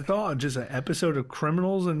 That's all. Just an episode of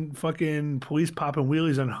criminals and fucking police popping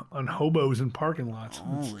wheelies on hobos in parking lots.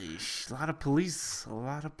 Holy a lot of police. A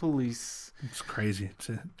lot of police. It's crazy.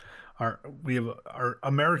 Our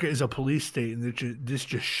America is a police state, and this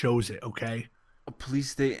just shows it, okay? A police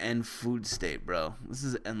state and food state, bro. This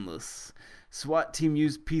is endless. SWAT team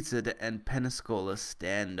used pizza to end Pensacola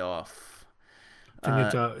standoff. I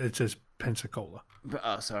think it says Pensacola.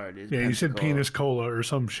 Oh, sorry, it is. Yeah, Pensacola. you said penis cola or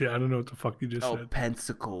some shit. I don't know what the fuck you just said. Oh,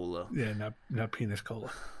 Pensacola. Yeah, not penis cola.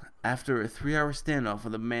 After a 3-hour standoff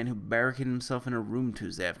with a man who barricaded himself in a room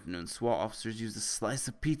Tuesday afternoon, SWAT officers used a slice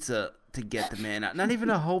of pizza to get the man out. Not even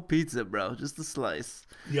a whole pizza, bro. Just a slice.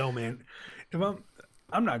 Yo, man. If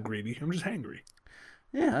I'm not greedy. I'm just hangry.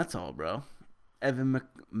 Yeah, that's all, bro. Evan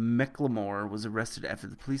McLemore was arrested after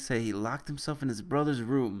the police say he locked himself in his brother's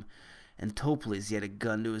room and told police he had a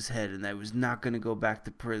gun to his head and that he was not going to go back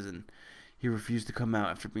to prison. He refused to come out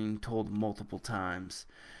after being told multiple times.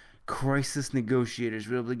 Crisis negotiators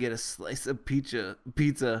were able to get a slice of pizza,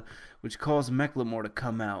 which caused McLemore to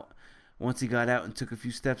come out. Once he got out and took a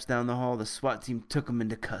few steps down the hall, the SWAT team took him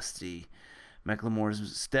into custody.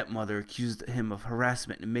 McLemore's stepmother accused him of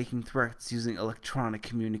harassment and making threats using electronic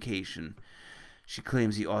communication. She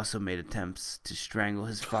claims he also made attempts to strangle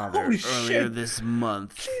his father earlier this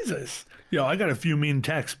month. Jesus. Yo, I got a few mean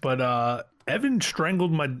texts, but Evan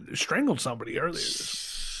strangled somebody earlier.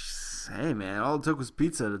 Hey, man, all it took was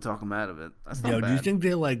pizza to talk him out of it. That's not bad. Do you think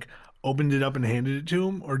they, opened it up and handed it to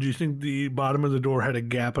him? Or do you think the bottom of the door had a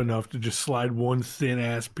gap enough to just slide one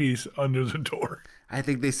thin-ass piece under the door? I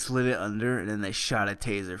think they slid it under, and then they shot a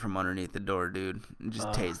taser from underneath the door, dude, and just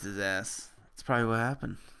tased his ass. That's probably what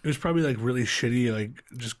happened. It was probably, really shitty,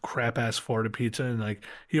 just crap-ass Florida pizza, and,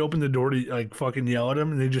 he opened the door to, fucking yell at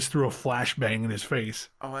him, and they just threw a flashbang in his face.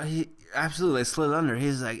 Oh, he absolutely slid under.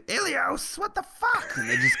 He's like, Ilios, what the fuck? And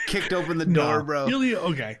they just kicked open the door, bro.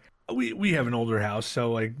 Okay. We have an older house,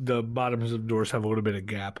 so, the bottoms of doors have a little bit of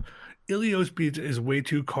gap. Ilios pizza is way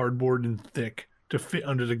too cardboard and thick to fit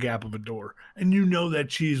under the gap of a door. And you know that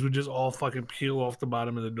cheese would just all fucking peel off the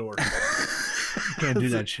bottom of the door. You can't do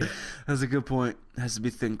that shit. That's a good point. It has to be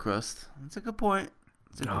thin crust. That's a good point.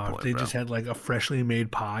 If they just had a freshly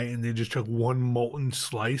made pie and they just took one molten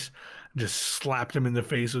slice and just slapped him in the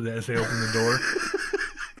face with it as they opened the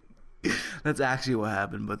door. That's actually what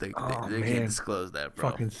happened, but they can't disclose that, bro.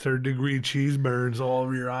 Fucking 3rd-degree cheese burns all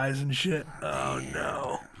over your eyes and shit. Oh,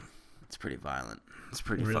 no. It's pretty violent. It's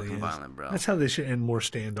pretty fucking violent, bro. That's how they should end more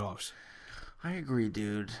standoffs. I agree,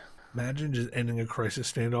 dude. Imagine just ending a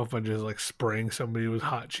crisis standoff by just spraying somebody with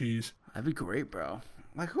hot cheese. That'd be great, bro.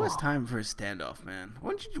 Who has time for a standoff, man?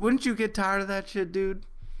 Wouldn't you get tired of that shit, dude?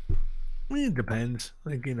 It depends.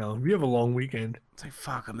 If you have a long weekend. It's like,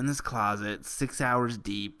 fuck, I'm in this closet, 6 hours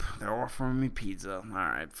deep. They're offering me pizza. All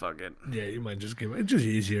right, fuck it. Yeah, you might just it's just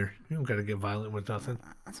easier. You don't gotta get violent with nothing.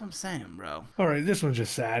 That's what I'm saying, bro. All right, this one's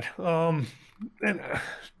just sad. And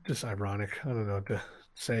just ironic. I don't know what to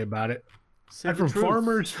say about it. Say From the truth.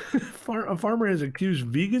 farmers, a farmer has accused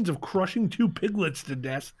vegans of crushing 2 piglets to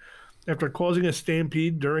death after causing a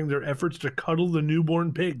stampede during their efforts to cuddle the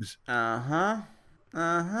newborn pigs.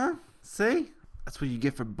 See? That's what you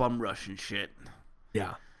get for bum rushing shit.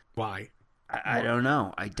 Yeah. Why? I don't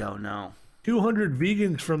know. I don't know. 200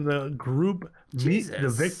 vegans from the group Meet the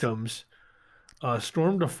Jesus. Victims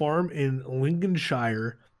stormed a farm in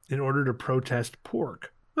Lincolnshire in order to protest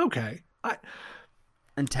pork. Okay.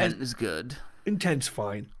 Intent is good. Intent's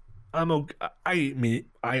fine. I'm okay. I eat meat.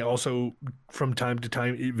 I also, from time to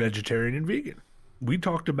time, eat vegetarian and vegan. We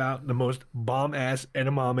talked about the most bomb-ass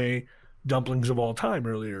edamame dumplings of all time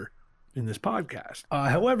earlier in this podcast.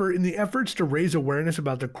 However, in the efforts to raise awareness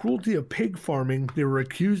about the cruelty of pig farming, they were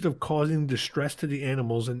accused of causing distress to the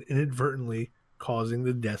animals and inadvertently causing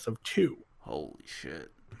the death of 2. Holy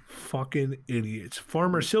shit. Fucking idiots.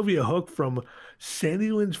 Farmer Sylvia Hook from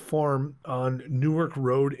Sandylands Farm on Newark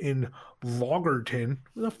Road in Laugerton.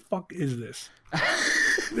 What the fuck is this?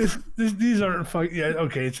 These aren't fucking. Yeah,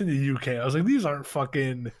 okay, it's in the UK. I was like, these aren't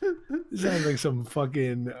fucking. This sounds like some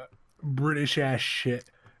fucking British ass shit.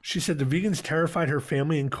 She said the vegans terrified her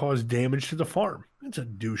family and caused damage to the farm. It's a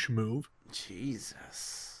douche move.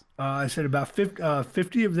 Jesus. I said about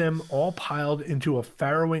 50 of them all piled into a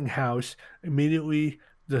farrowing house. Immediately,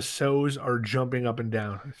 the sows are jumping up and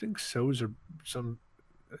down. I think sows are some.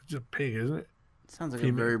 It's a pig, isn't it? Sounds like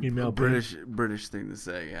Female a very pig. British thing to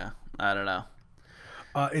say. Yeah, I don't know.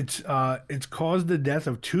 It's caused the death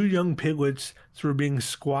of 2 young piglets through being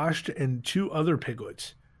squashed, and 2 other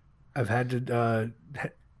piglets. I've had to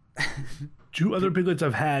 2 other piglets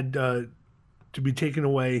I've had to be taken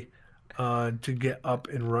away to get up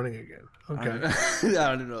and running again. Okay.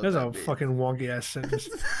 I don't know. That's a fucking wonky ass sentence.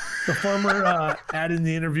 The farmer added in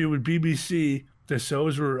the interview with BBC, the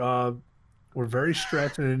sows were very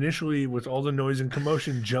stressed and initially, with all the noise and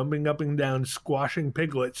commotion, jumping up and down, squashing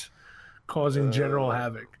piglets, causing general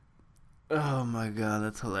havoc. Oh my god,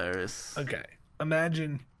 that's hilarious. Okay,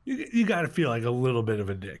 imagine you got to feel like a little bit of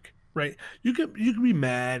a dick, right? You could be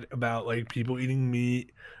mad about like people eating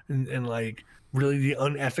meat and like really the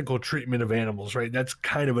unethical treatment of animals, right? That's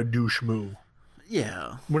kind of a douche move.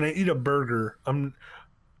 Yeah. When I eat a burger, I'm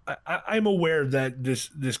aware that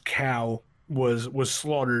this cow was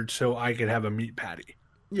slaughtered so I could have a meat patty.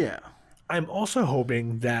 Yeah. I'm also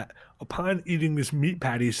hoping that upon eating this meat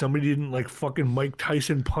patty, somebody didn't like fucking Mike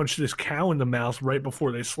Tyson punch this cow in the mouth right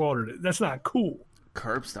before they slaughtered it. That's not cool.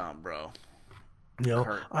 Curb stomp, bro. You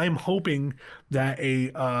know, I'm hoping that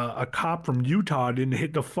a cop from Utah didn't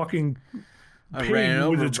hit the fucking pig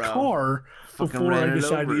with its car before I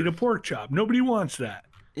decided to eat a pork chop. Nobody wants that.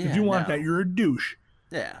 Yeah, if you want that, you're a douche.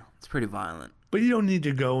 Yeah, it's pretty violent. But you don't need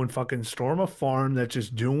to go and fucking storm a farm that's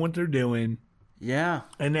just doing what they're doing. Yeah.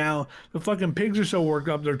 And now the fucking pigs are so worked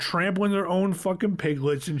up, they're trampling their own fucking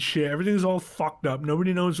piglets and shit. Everything's all fucked up.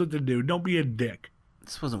 Nobody knows what to do. Don't be a dick.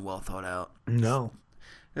 This wasn't well thought out. No.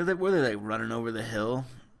 Were they like running over the hill,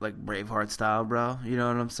 like Braveheart style, bro? You know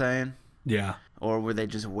what I'm saying? Yeah. Or were they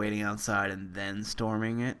just waiting outside and then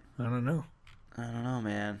storming it? I don't know. I don't know,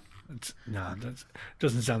 man. That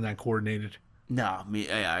doesn't sound that coordinated. No,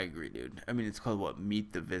 I agree, dude. I mean, it's called what?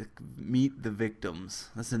 Meet the Victims.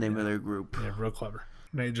 That's the name of their group. Yeah, real clever.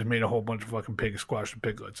 They just made a whole bunch of fucking pigs squash the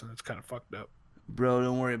piglets, and it's kind of fucked up. Bro,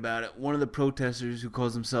 don't worry about it. One of the protesters who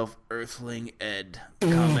calls himself Earthling Ed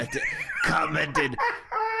commented,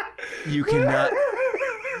 you cannot,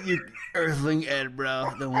 Earthling Ed,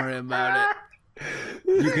 bro. Don't worry about it.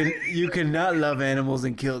 You cannot love animals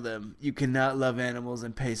and kill them. You cannot love animals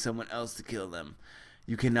and pay someone else to kill them.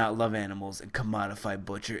 You cannot love animals and commodify,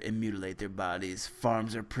 butcher, and mutilate their bodies.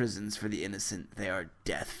 Farms are prisons for the innocent. They are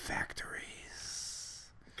death factories.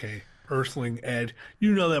 Okay, Earthling Ed.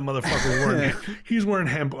 You know that motherfucker he's wearing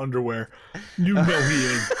hemp underwear. You know he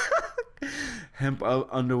is. Hemp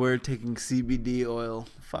underwear taking CBD oil.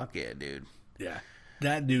 Fuck yeah, dude. Yeah.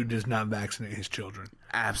 That dude does not vaccinate his children.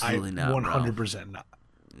 Absolutely not, 100% not.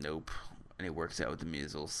 Nope. And he works out with the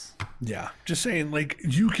measles. Yeah. Just saying, like,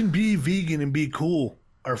 you can be vegan and be cool.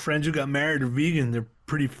 Our friends who got married are vegan. They're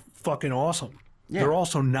pretty fucking awesome. Yeah. They're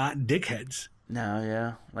also not dickheads. No,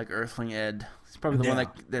 yeah. Like Earthling Ed. He's probably the one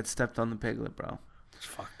that stepped on the piglet, bro. It's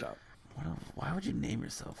fucked up. Why would you name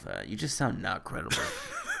yourself that? You just sound not credible.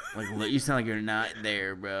 Like, you sound like you're not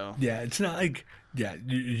there, bro. Yeah, it's not like... Yeah,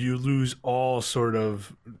 you lose all sort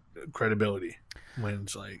of credibility when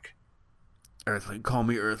it's like... Earthling, call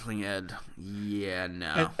me Earthling Ed. Yeah,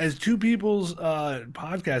 no. As two people's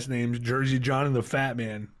podcast names, Jersey John and the Fat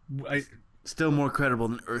Man. Still more credible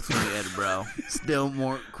than Earthling Ed, bro. Still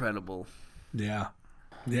more credible. Yeah.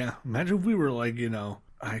 Imagine if we were like,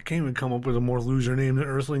 I can't even come up with a more loser name than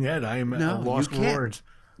Earthling Ed. I am at lost for words.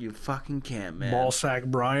 You fucking can't, man. Ballsack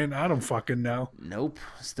Brian? I don't fucking know. Nope.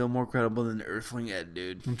 Still more credible than Earthling Ed,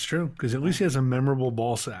 dude. It's true, because at least he has a memorable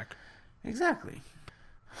ballsack. Exactly.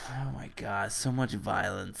 Oh my god, so much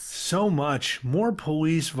violence. So much. More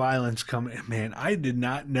police violence coming. Man, I did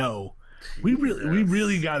not know. We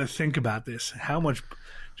really got to think about this. How much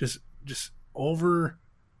just over...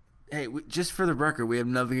 Hey, just for the record, we have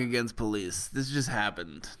nothing against police. This just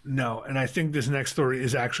happened. No, and I think this next story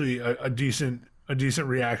is actually a decent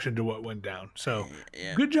reaction to what went down. So,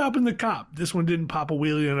 Good job in the cop. This one didn't pop a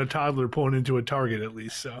wheelie on a toddler pulling into a Target, at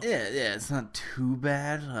least. So yeah, it's not too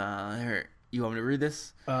bad. Here, you want me to read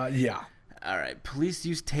this? Yeah. All right. Police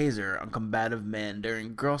use taser on combative man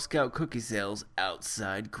during Girl Scout cookie sales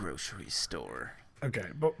outside grocery store. Okay,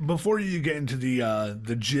 but before you get into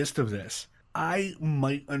the gist of this, I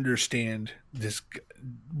might understand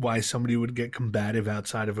why somebody would get combative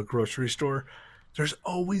outside of a grocery store. There's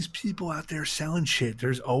always people out there selling shit.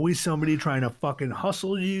 There's always somebody trying to fucking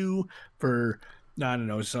hustle you for, I don't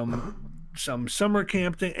know, some summer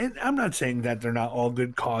camp thing. And I'm not saying that they're not all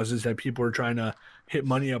good causes that people are trying to hit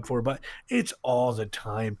money up for, but it's all the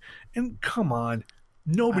time. And come on,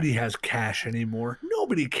 nobody has cash anymore.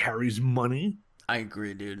 Nobody carries money. I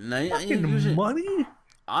agree, dude. And fucking money?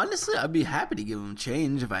 Honestly, I'd be happy to give them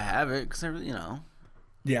change if I have it, because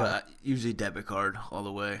Yeah. But usually debit card all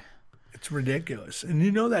the way. It's ridiculous. And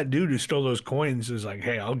that dude who stole those coins is like,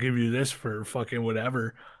 hey, I'll give you this for fucking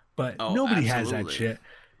whatever. But nobody has that shit.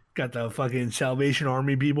 Got the fucking Salvation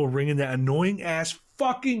Army people ringing that annoying ass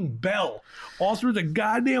fucking bell all through the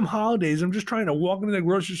goddamn holidays. I'm just trying to walk into the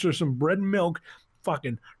grocery store, some bread and milk.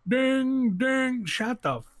 Fucking ding, ding. Shut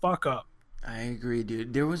the fuck up. I agree,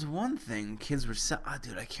 dude. There was one thing kids were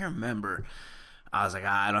dude, I can't remember. I was like,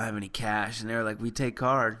 I don't have any cash. And they were like, we take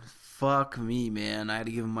card. Fuck me, man. I had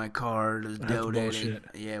to give them my card. It was donating. Bullshit.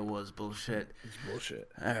 Yeah, it was bullshit. It's bullshit.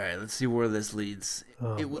 All right, let's see where this leads.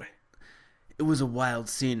 Boy. It was a wild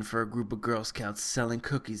scene for a group of Girl Scouts selling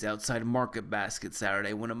cookies outside Market Basket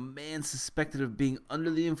Saturday when a man suspected of being under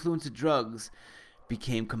the influence of drugs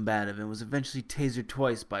became combative and was eventually tasered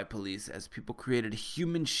twice by police as people created a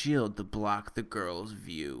human shield to block the girl's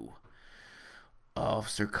view.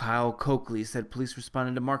 Officer Kyle Coakley said police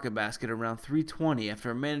responded to Market Basket around 3:20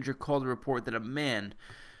 after a manager called to report that a man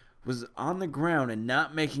was on the ground and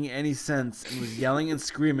not making any sense and was yelling and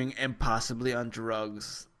screaming and possibly on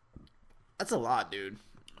drugs. That's a lot, dude.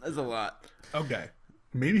 That's a lot. Okay.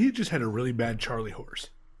 Maybe he just had a really bad Charlie horse.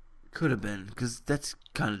 Could have been, because that's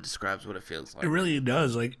kind of describes what it feels like. It really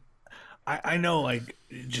does. Like, I know, like,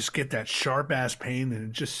 you just get that sharp ass pain, and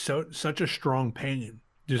it's just such a strong pain,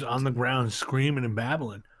 just on the ground screaming and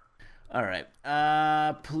babbling. All right.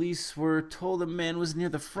 Police were told a man was near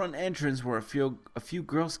the front entrance where a few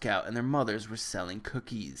Girl Scout and their mothers were selling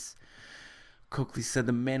cookies. Coakley said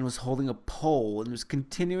the man was holding a pole and was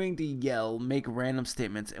continuing to yell, make random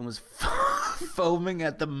statements, and was foaming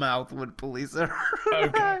at the mouth when police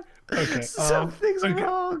arrived. Okay. Something's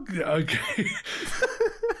wrong. Okay.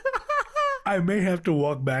 I may have to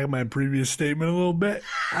walk back my previous statement a little bit.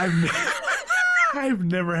 I've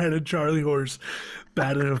never had a Charlie horse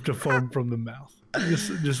bad enough to foam from the mouth.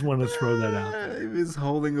 Just want to throw that out there. He was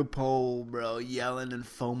holding a pole, bro, yelling and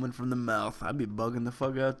foaming from the mouth. I'd be bugging the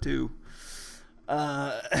fuck out too.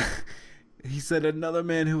 He said another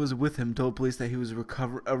man who was with him told police that he was a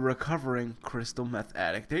recovering crystal meth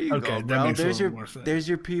addict. There you go, bro. There's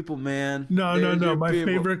your people, man. No. My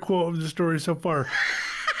favorite quote of the story so far.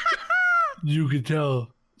 You could tell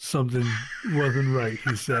something wasn't right,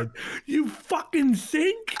 he said. You fucking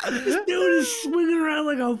think? This dude is swinging around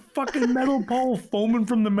like a fucking metal pole, foaming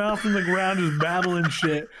from the mouth and the ground, just babbling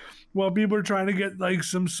shit. While people are trying to get like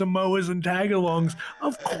some Samoas and tag-alongs.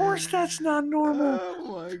 Of course that's not normal.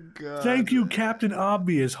 Oh my god. Thank you, Captain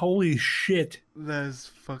Obvious. Holy shit. That's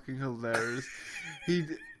fucking hilarious.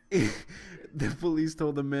 The police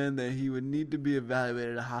told the man that he would need to be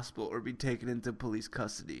evaluated at a hospital or be taken into police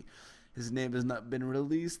custody. His name has not been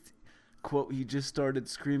released. Quote, he just started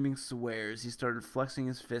screaming swears. He started flexing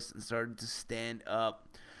his fists and started to stand up.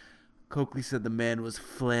 Coakley said the man was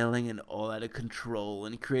flailing and all out of control,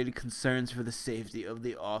 and he created concerns for the safety of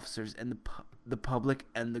the officers and the public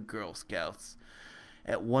and the Girl Scouts.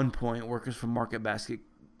 At one point, workers from Market Basket,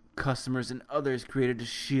 customers, and others created a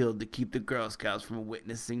shield to keep the Girl Scouts from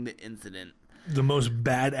witnessing the incident. the most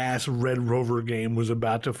badass Red Rover game was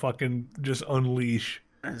about to fucking just unleash.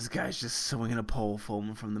 This guy's just swinging a pole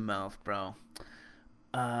foaming from the mouth, bro.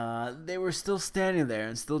 They were still standing there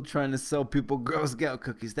and still trying to sell people Girl Scout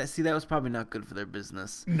cookies. That was probably not good for their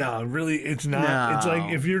business. No, really, it's not. No. It's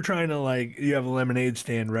like if you're trying to, like, you have a lemonade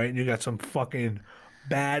stand, right? And you got some fucking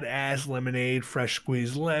badass lemonade, fresh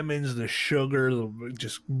squeezed lemons, the sugar,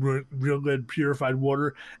 just real good purified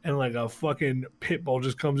water, and like a fucking pit bull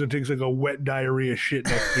just comes and takes like a wet diarrhea shit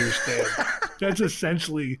next to your stand. That's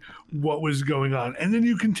essentially what was going on. And then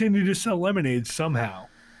you continue to sell lemonade somehow.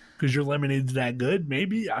 Because your lemonade's that good,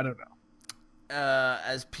 maybe? I don't know.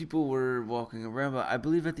 As people were walking around, I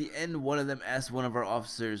believe at the end, one of them asked one of our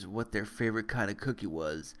officers what their favorite kind of cookie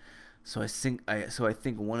was. So I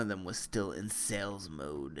think one of them was still in sales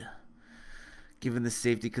mode. Given the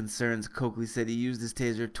safety concerns, Coakley said he used his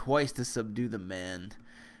taser twice to subdue the man,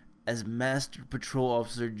 as Master Patrol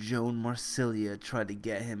Officer Joan Marsilia tried to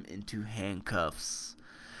get him into handcuffs.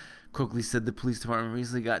 Coakley said the police department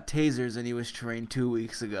recently got tasers and he was trained 2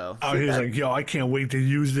 weeks ago. Oh, he was like, yo, I can't wait to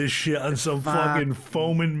use this shit on some fucking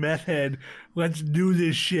foaming meth head. Let's do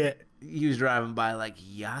this shit. He was driving by like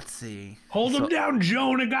Yahtzee. Hold him down,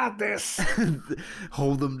 Joan. I got this.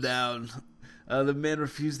 Hold him down. The man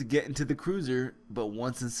refused to get into the cruiser, but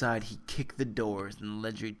once inside, he kicked the doors and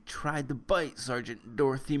allegedly tried to bite Sergeant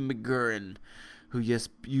Dorothy McGurran, who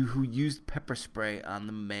used pepper spray on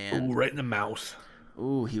the man. Ooh, right in the mouth.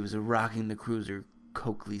 Ooh, he was rocking the cruiser,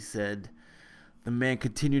 Coakley said. The man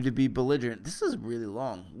continued to be belligerent. This is really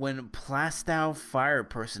long. When Plastow fire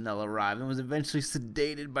personnel arrived and was eventually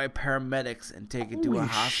sedated by paramedics and taken to a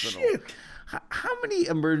hospital. Shit. How many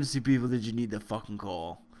emergency people did you need to fucking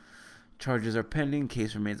call? Charges are pending.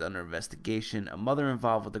 Case remains under investigation. A mother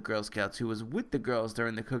involved with the Girl Scouts who was with the girls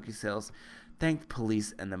during the cookie sales thanked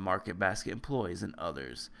police and the Market Basket employees and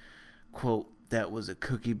others. Quote, that was a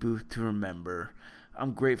cookie booth to remember.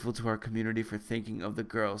 I'm grateful to our community for thinking of the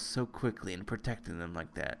girls so quickly and protecting them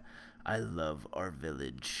like that. I love our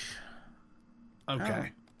village. Okay.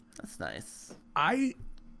 Oh, that's nice.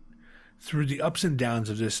 Through the ups and downs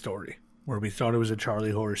of this story, where we thought it was a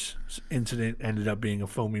Charlie horse incident, ended up being a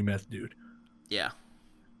foamy meth dude. Yeah.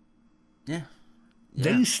 Yeah.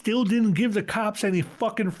 They still didn't give the cops any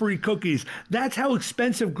fucking free cookies. That's how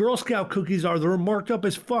expensive Girl Scout cookies are. They're marked up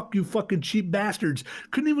as fuck, you fucking cheap bastards.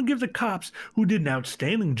 Couldn't even give the cops, who did an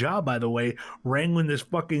outstanding job, by the way, wrangling this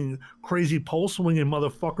fucking crazy pole swinging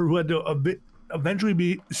motherfucker who had to eventually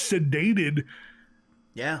be sedated.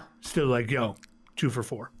 Yeah. Still like, yo, 2 for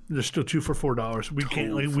 $4. They're still 2 for $4. We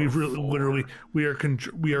can't, like, we are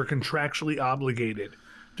contractually obligated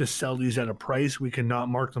to sell these at a price. We cannot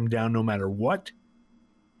mark them down no matter what.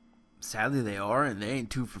 Sadly, they are, and they ain't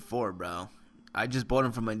 2 for $4, bro. I just bought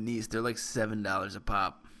them from my niece. They're like $7 a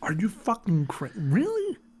pop. Are you fucking crazy?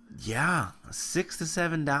 Really? Yeah, $6 to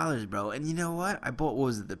 $7, bro. And you know what? I bought, what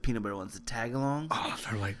was it, the peanut butter ones, the tag-alongs? Oh,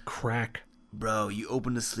 they're like crack. Bro, you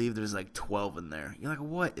open the sleeve, there's like 12 in there. You're like,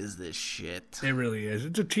 what is this shit? It really is.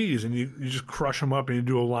 It's a tease, and you just crush them up and you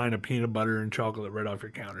do a line of peanut butter and chocolate right off your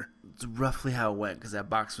counter. It's roughly how it went, because that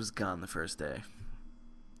box was gone the first day.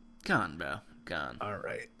 Gone, bro. Gone. All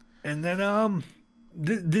right. And then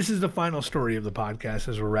this is the final story of the podcast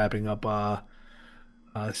as we're wrapping up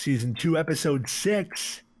season 2, episode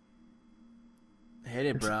 6. Hit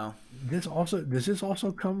it, bro. Does this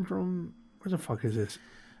also come from, where the fuck is this?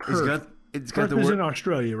 It's got the word word in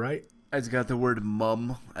Australia, right? It's got the word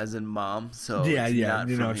mum as in mom. So yeah, it's not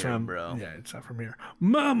you know, from it's here, not, bro. Yeah, it's not from here.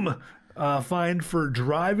 Mum fined for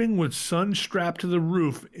driving with son strapped to the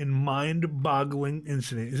roof in mind-boggling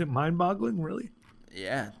incident. Is it mind-boggling, really?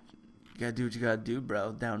 Yeah. You gotta do what you gotta do,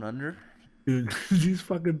 bro. Down under. Dude, these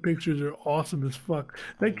fucking pictures are awesome as fuck.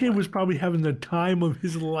 That kid was probably having the time of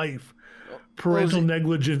his life. Parental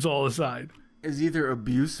negligence all aside. It's either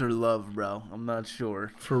abuse or love, bro. I'm not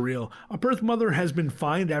sure. For real. A Perth mother has been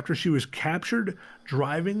fined after she was captured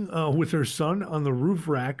driving with her son on the roof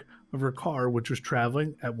rack of her car, which was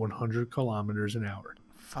traveling at 100 kilometers an hour.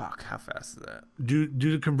 Fuck, how fast is that? Do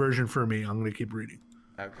the conversion for me. I'm going to keep reading.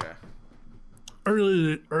 Okay.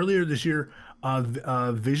 Earlier this year,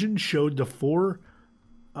 Vision showed the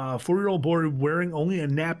four-year-old boy wearing only a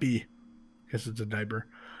nappy, I guess it's a diaper,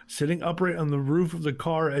 sitting upright on the roof of the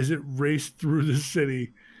car as it raced through the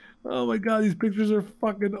city. Oh my God, these pictures are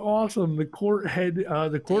fucking awesome. The court heard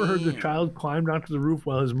the child climbed onto the roof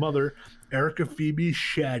while his mother, Erica Phoebe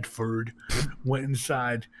Shadford, went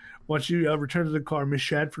inside. Once she returned to the car, Miss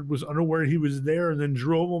Shadford was unaware he was there and then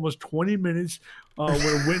drove almost 20 minutes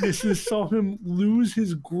where witnesses saw him lose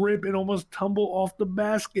his grip and almost tumble off the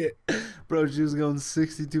basket. Bro, she was going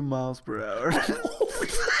 62 miles per hour.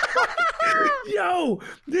 Yo,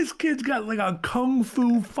 this kid's got like a kung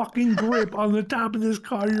fu fucking grip on the top of this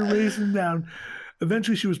car you're racing down.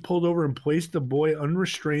 Eventually, she was pulled over and placed the boy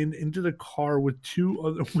unrestrained into the car with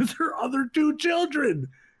her other two children.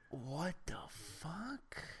 What the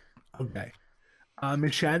fuck? Okay.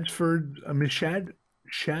 Miss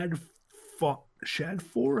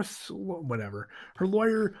Shadforth, whatever. Her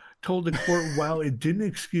lawyer told the court while it didn't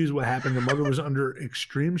excuse what happened, the mother was under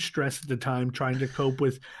extreme stress at the time, trying to cope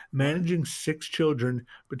with managing 6 children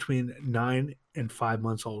between 9 and 5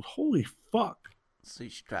 months old. Holy fuck. So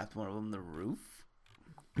you strapped one of them to the roof?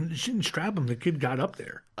 She didn't strap him. The kid got up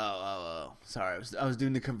there. Oh. Sorry, I was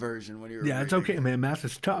doing the conversion when you were. Yeah, it's okay, man. Math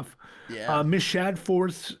is tough. Yeah. Miss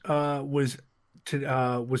Shadforth was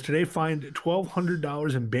today fined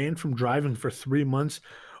 $1,200 and banned from driving for 3 months,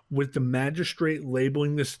 with the magistrate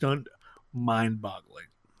labeling the stunt mind-boggling.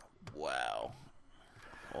 Wow.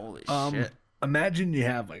 Holy shit. Imagine you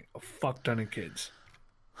have like a fuck ton of kids.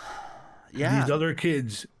 Yeah. These other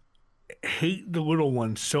kids hate the little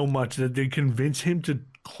one so much that they convince him to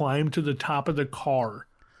climb to the top of the car.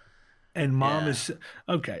 And mom is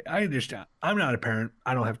okay. I understand. I'm not a parent.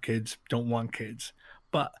 I don't have kids. Don't want kids.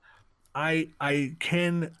 But I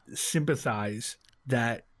can sympathize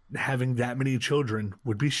that having that many children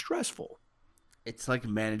would be stressful. It's like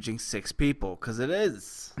managing 6 people, because it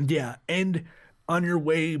is. Yeah, and on your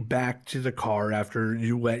way back to the car after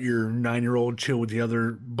you let your 9-year-old chill with the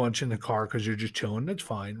other bunch in the car because you're just chilling, that's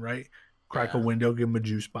fine, right? Crack a window, give him a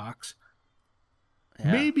juice box.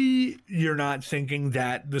 Yeah. Maybe you're not thinking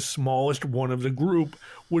that the smallest one of the group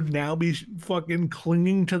would now be fucking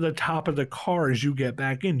clinging to the top of the car as you get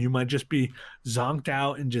back in. You might just be zonked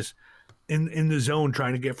out and just in the zone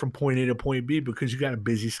trying to get from point A to point B because you got a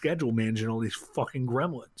busy schedule managing all these fucking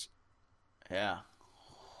gremlins. Yeah.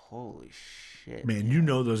 Holy shit. Man, you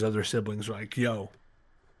know those other siblings are like, yo,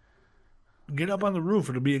 get up on the roof.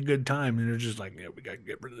 It'll be a good time. And they're just like, yeah, we got to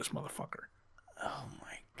get rid of this motherfucker. Oh, my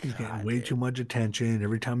God. He's getting way too much attention.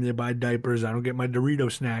 Every time they buy diapers, I don't get my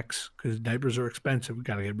Dorito snacks because diapers are expensive. We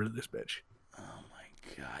got to get rid of this bitch. Oh,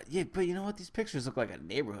 my God. Yeah, but you know what? These pictures look like a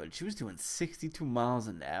neighborhood. She was doing 62 miles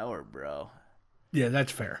an hour, bro. Yeah,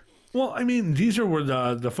 that's fair. Well, I mean, these are where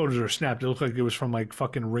the photos are snapped. It looked like it was from like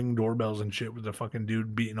fucking Ring doorbells and shit with the fucking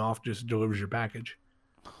dude beating off just delivers your package.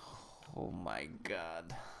 Oh, my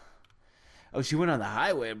God. Oh, she went on the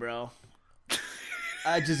highway, bro.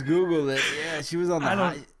 I just Googled it. Yeah, she was on the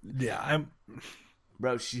highway. Yeah,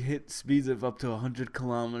 Bro, she hit speeds of up to 100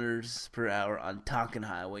 kilometers per hour on Tonkin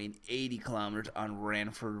Highway and 80 kilometers on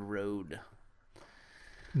Ranford Road.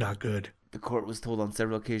 Not good. The court was told on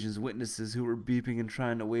several occasions witnesses who were beeping and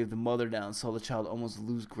trying to wave the mother down saw the child almost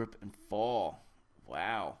lose grip and fall.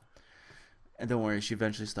 Wow. And don't worry, she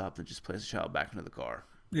eventually stopped and just placed the child back into the car.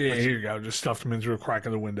 Yeah, here you go. Just stuffed him in through a crack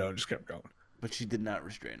in the window and just kept going. But she did not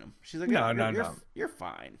restrain him. She's like, no. You're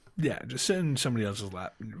fine. Yeah, just sit in somebody else's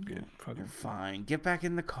lap and you're good. You're fine. Get back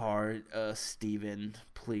in the car, Steven,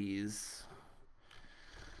 please.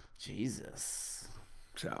 Jesus.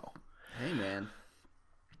 So. Hey, man.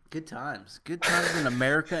 Good times. Good times in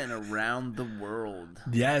America and around the world.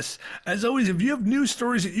 Yes. As always, if you have news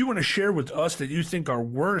stories that you want to share with us that you think are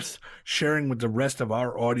worth sharing with the rest of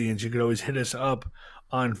our audience, you could always hit us up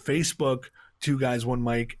on Facebook, 2 Guys 1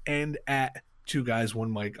 Mic, and at 2 Guys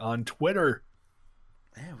 1 Mic on Twitter.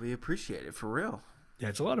 Yeah, we appreciate it, for real. Yeah,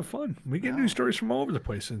 it's a lot of fun. We get news stories from all over the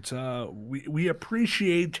place. It's we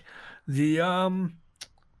appreciate the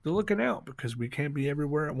looking out because we can't be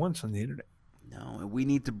everywhere at once on the internet. No, and we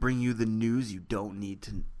need to bring you the news you don't need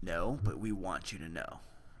to know, but we want you to know.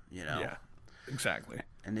 You know? Yeah, exactly.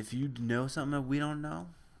 And if you know something that we don't know,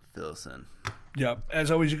 fill us in. Yep. As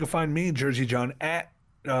always, you can find me, Jersey John, at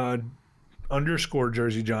 _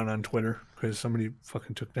 Jersey John on Twitter because somebody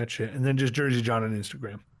fucking took that shit. And then just Jersey John on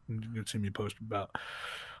Instagram. And you can see me post about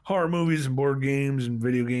horror movies and board games and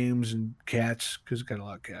video games and cats because I got a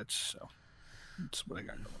lot of cats. So that's what I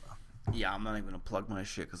got going on. Yeah, I'm not even going to plug my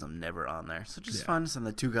shit because I'm never on there. So just find us on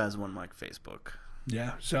the 2 Guys 1 Mic Facebook.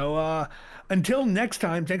 Yeah. So until next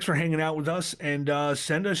time, thanks for hanging out with us. And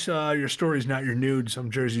send us your stories, not your nudes. I'm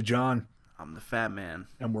Jersey John. I'm the Fat Man.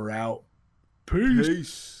 And we're out.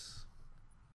 Peace.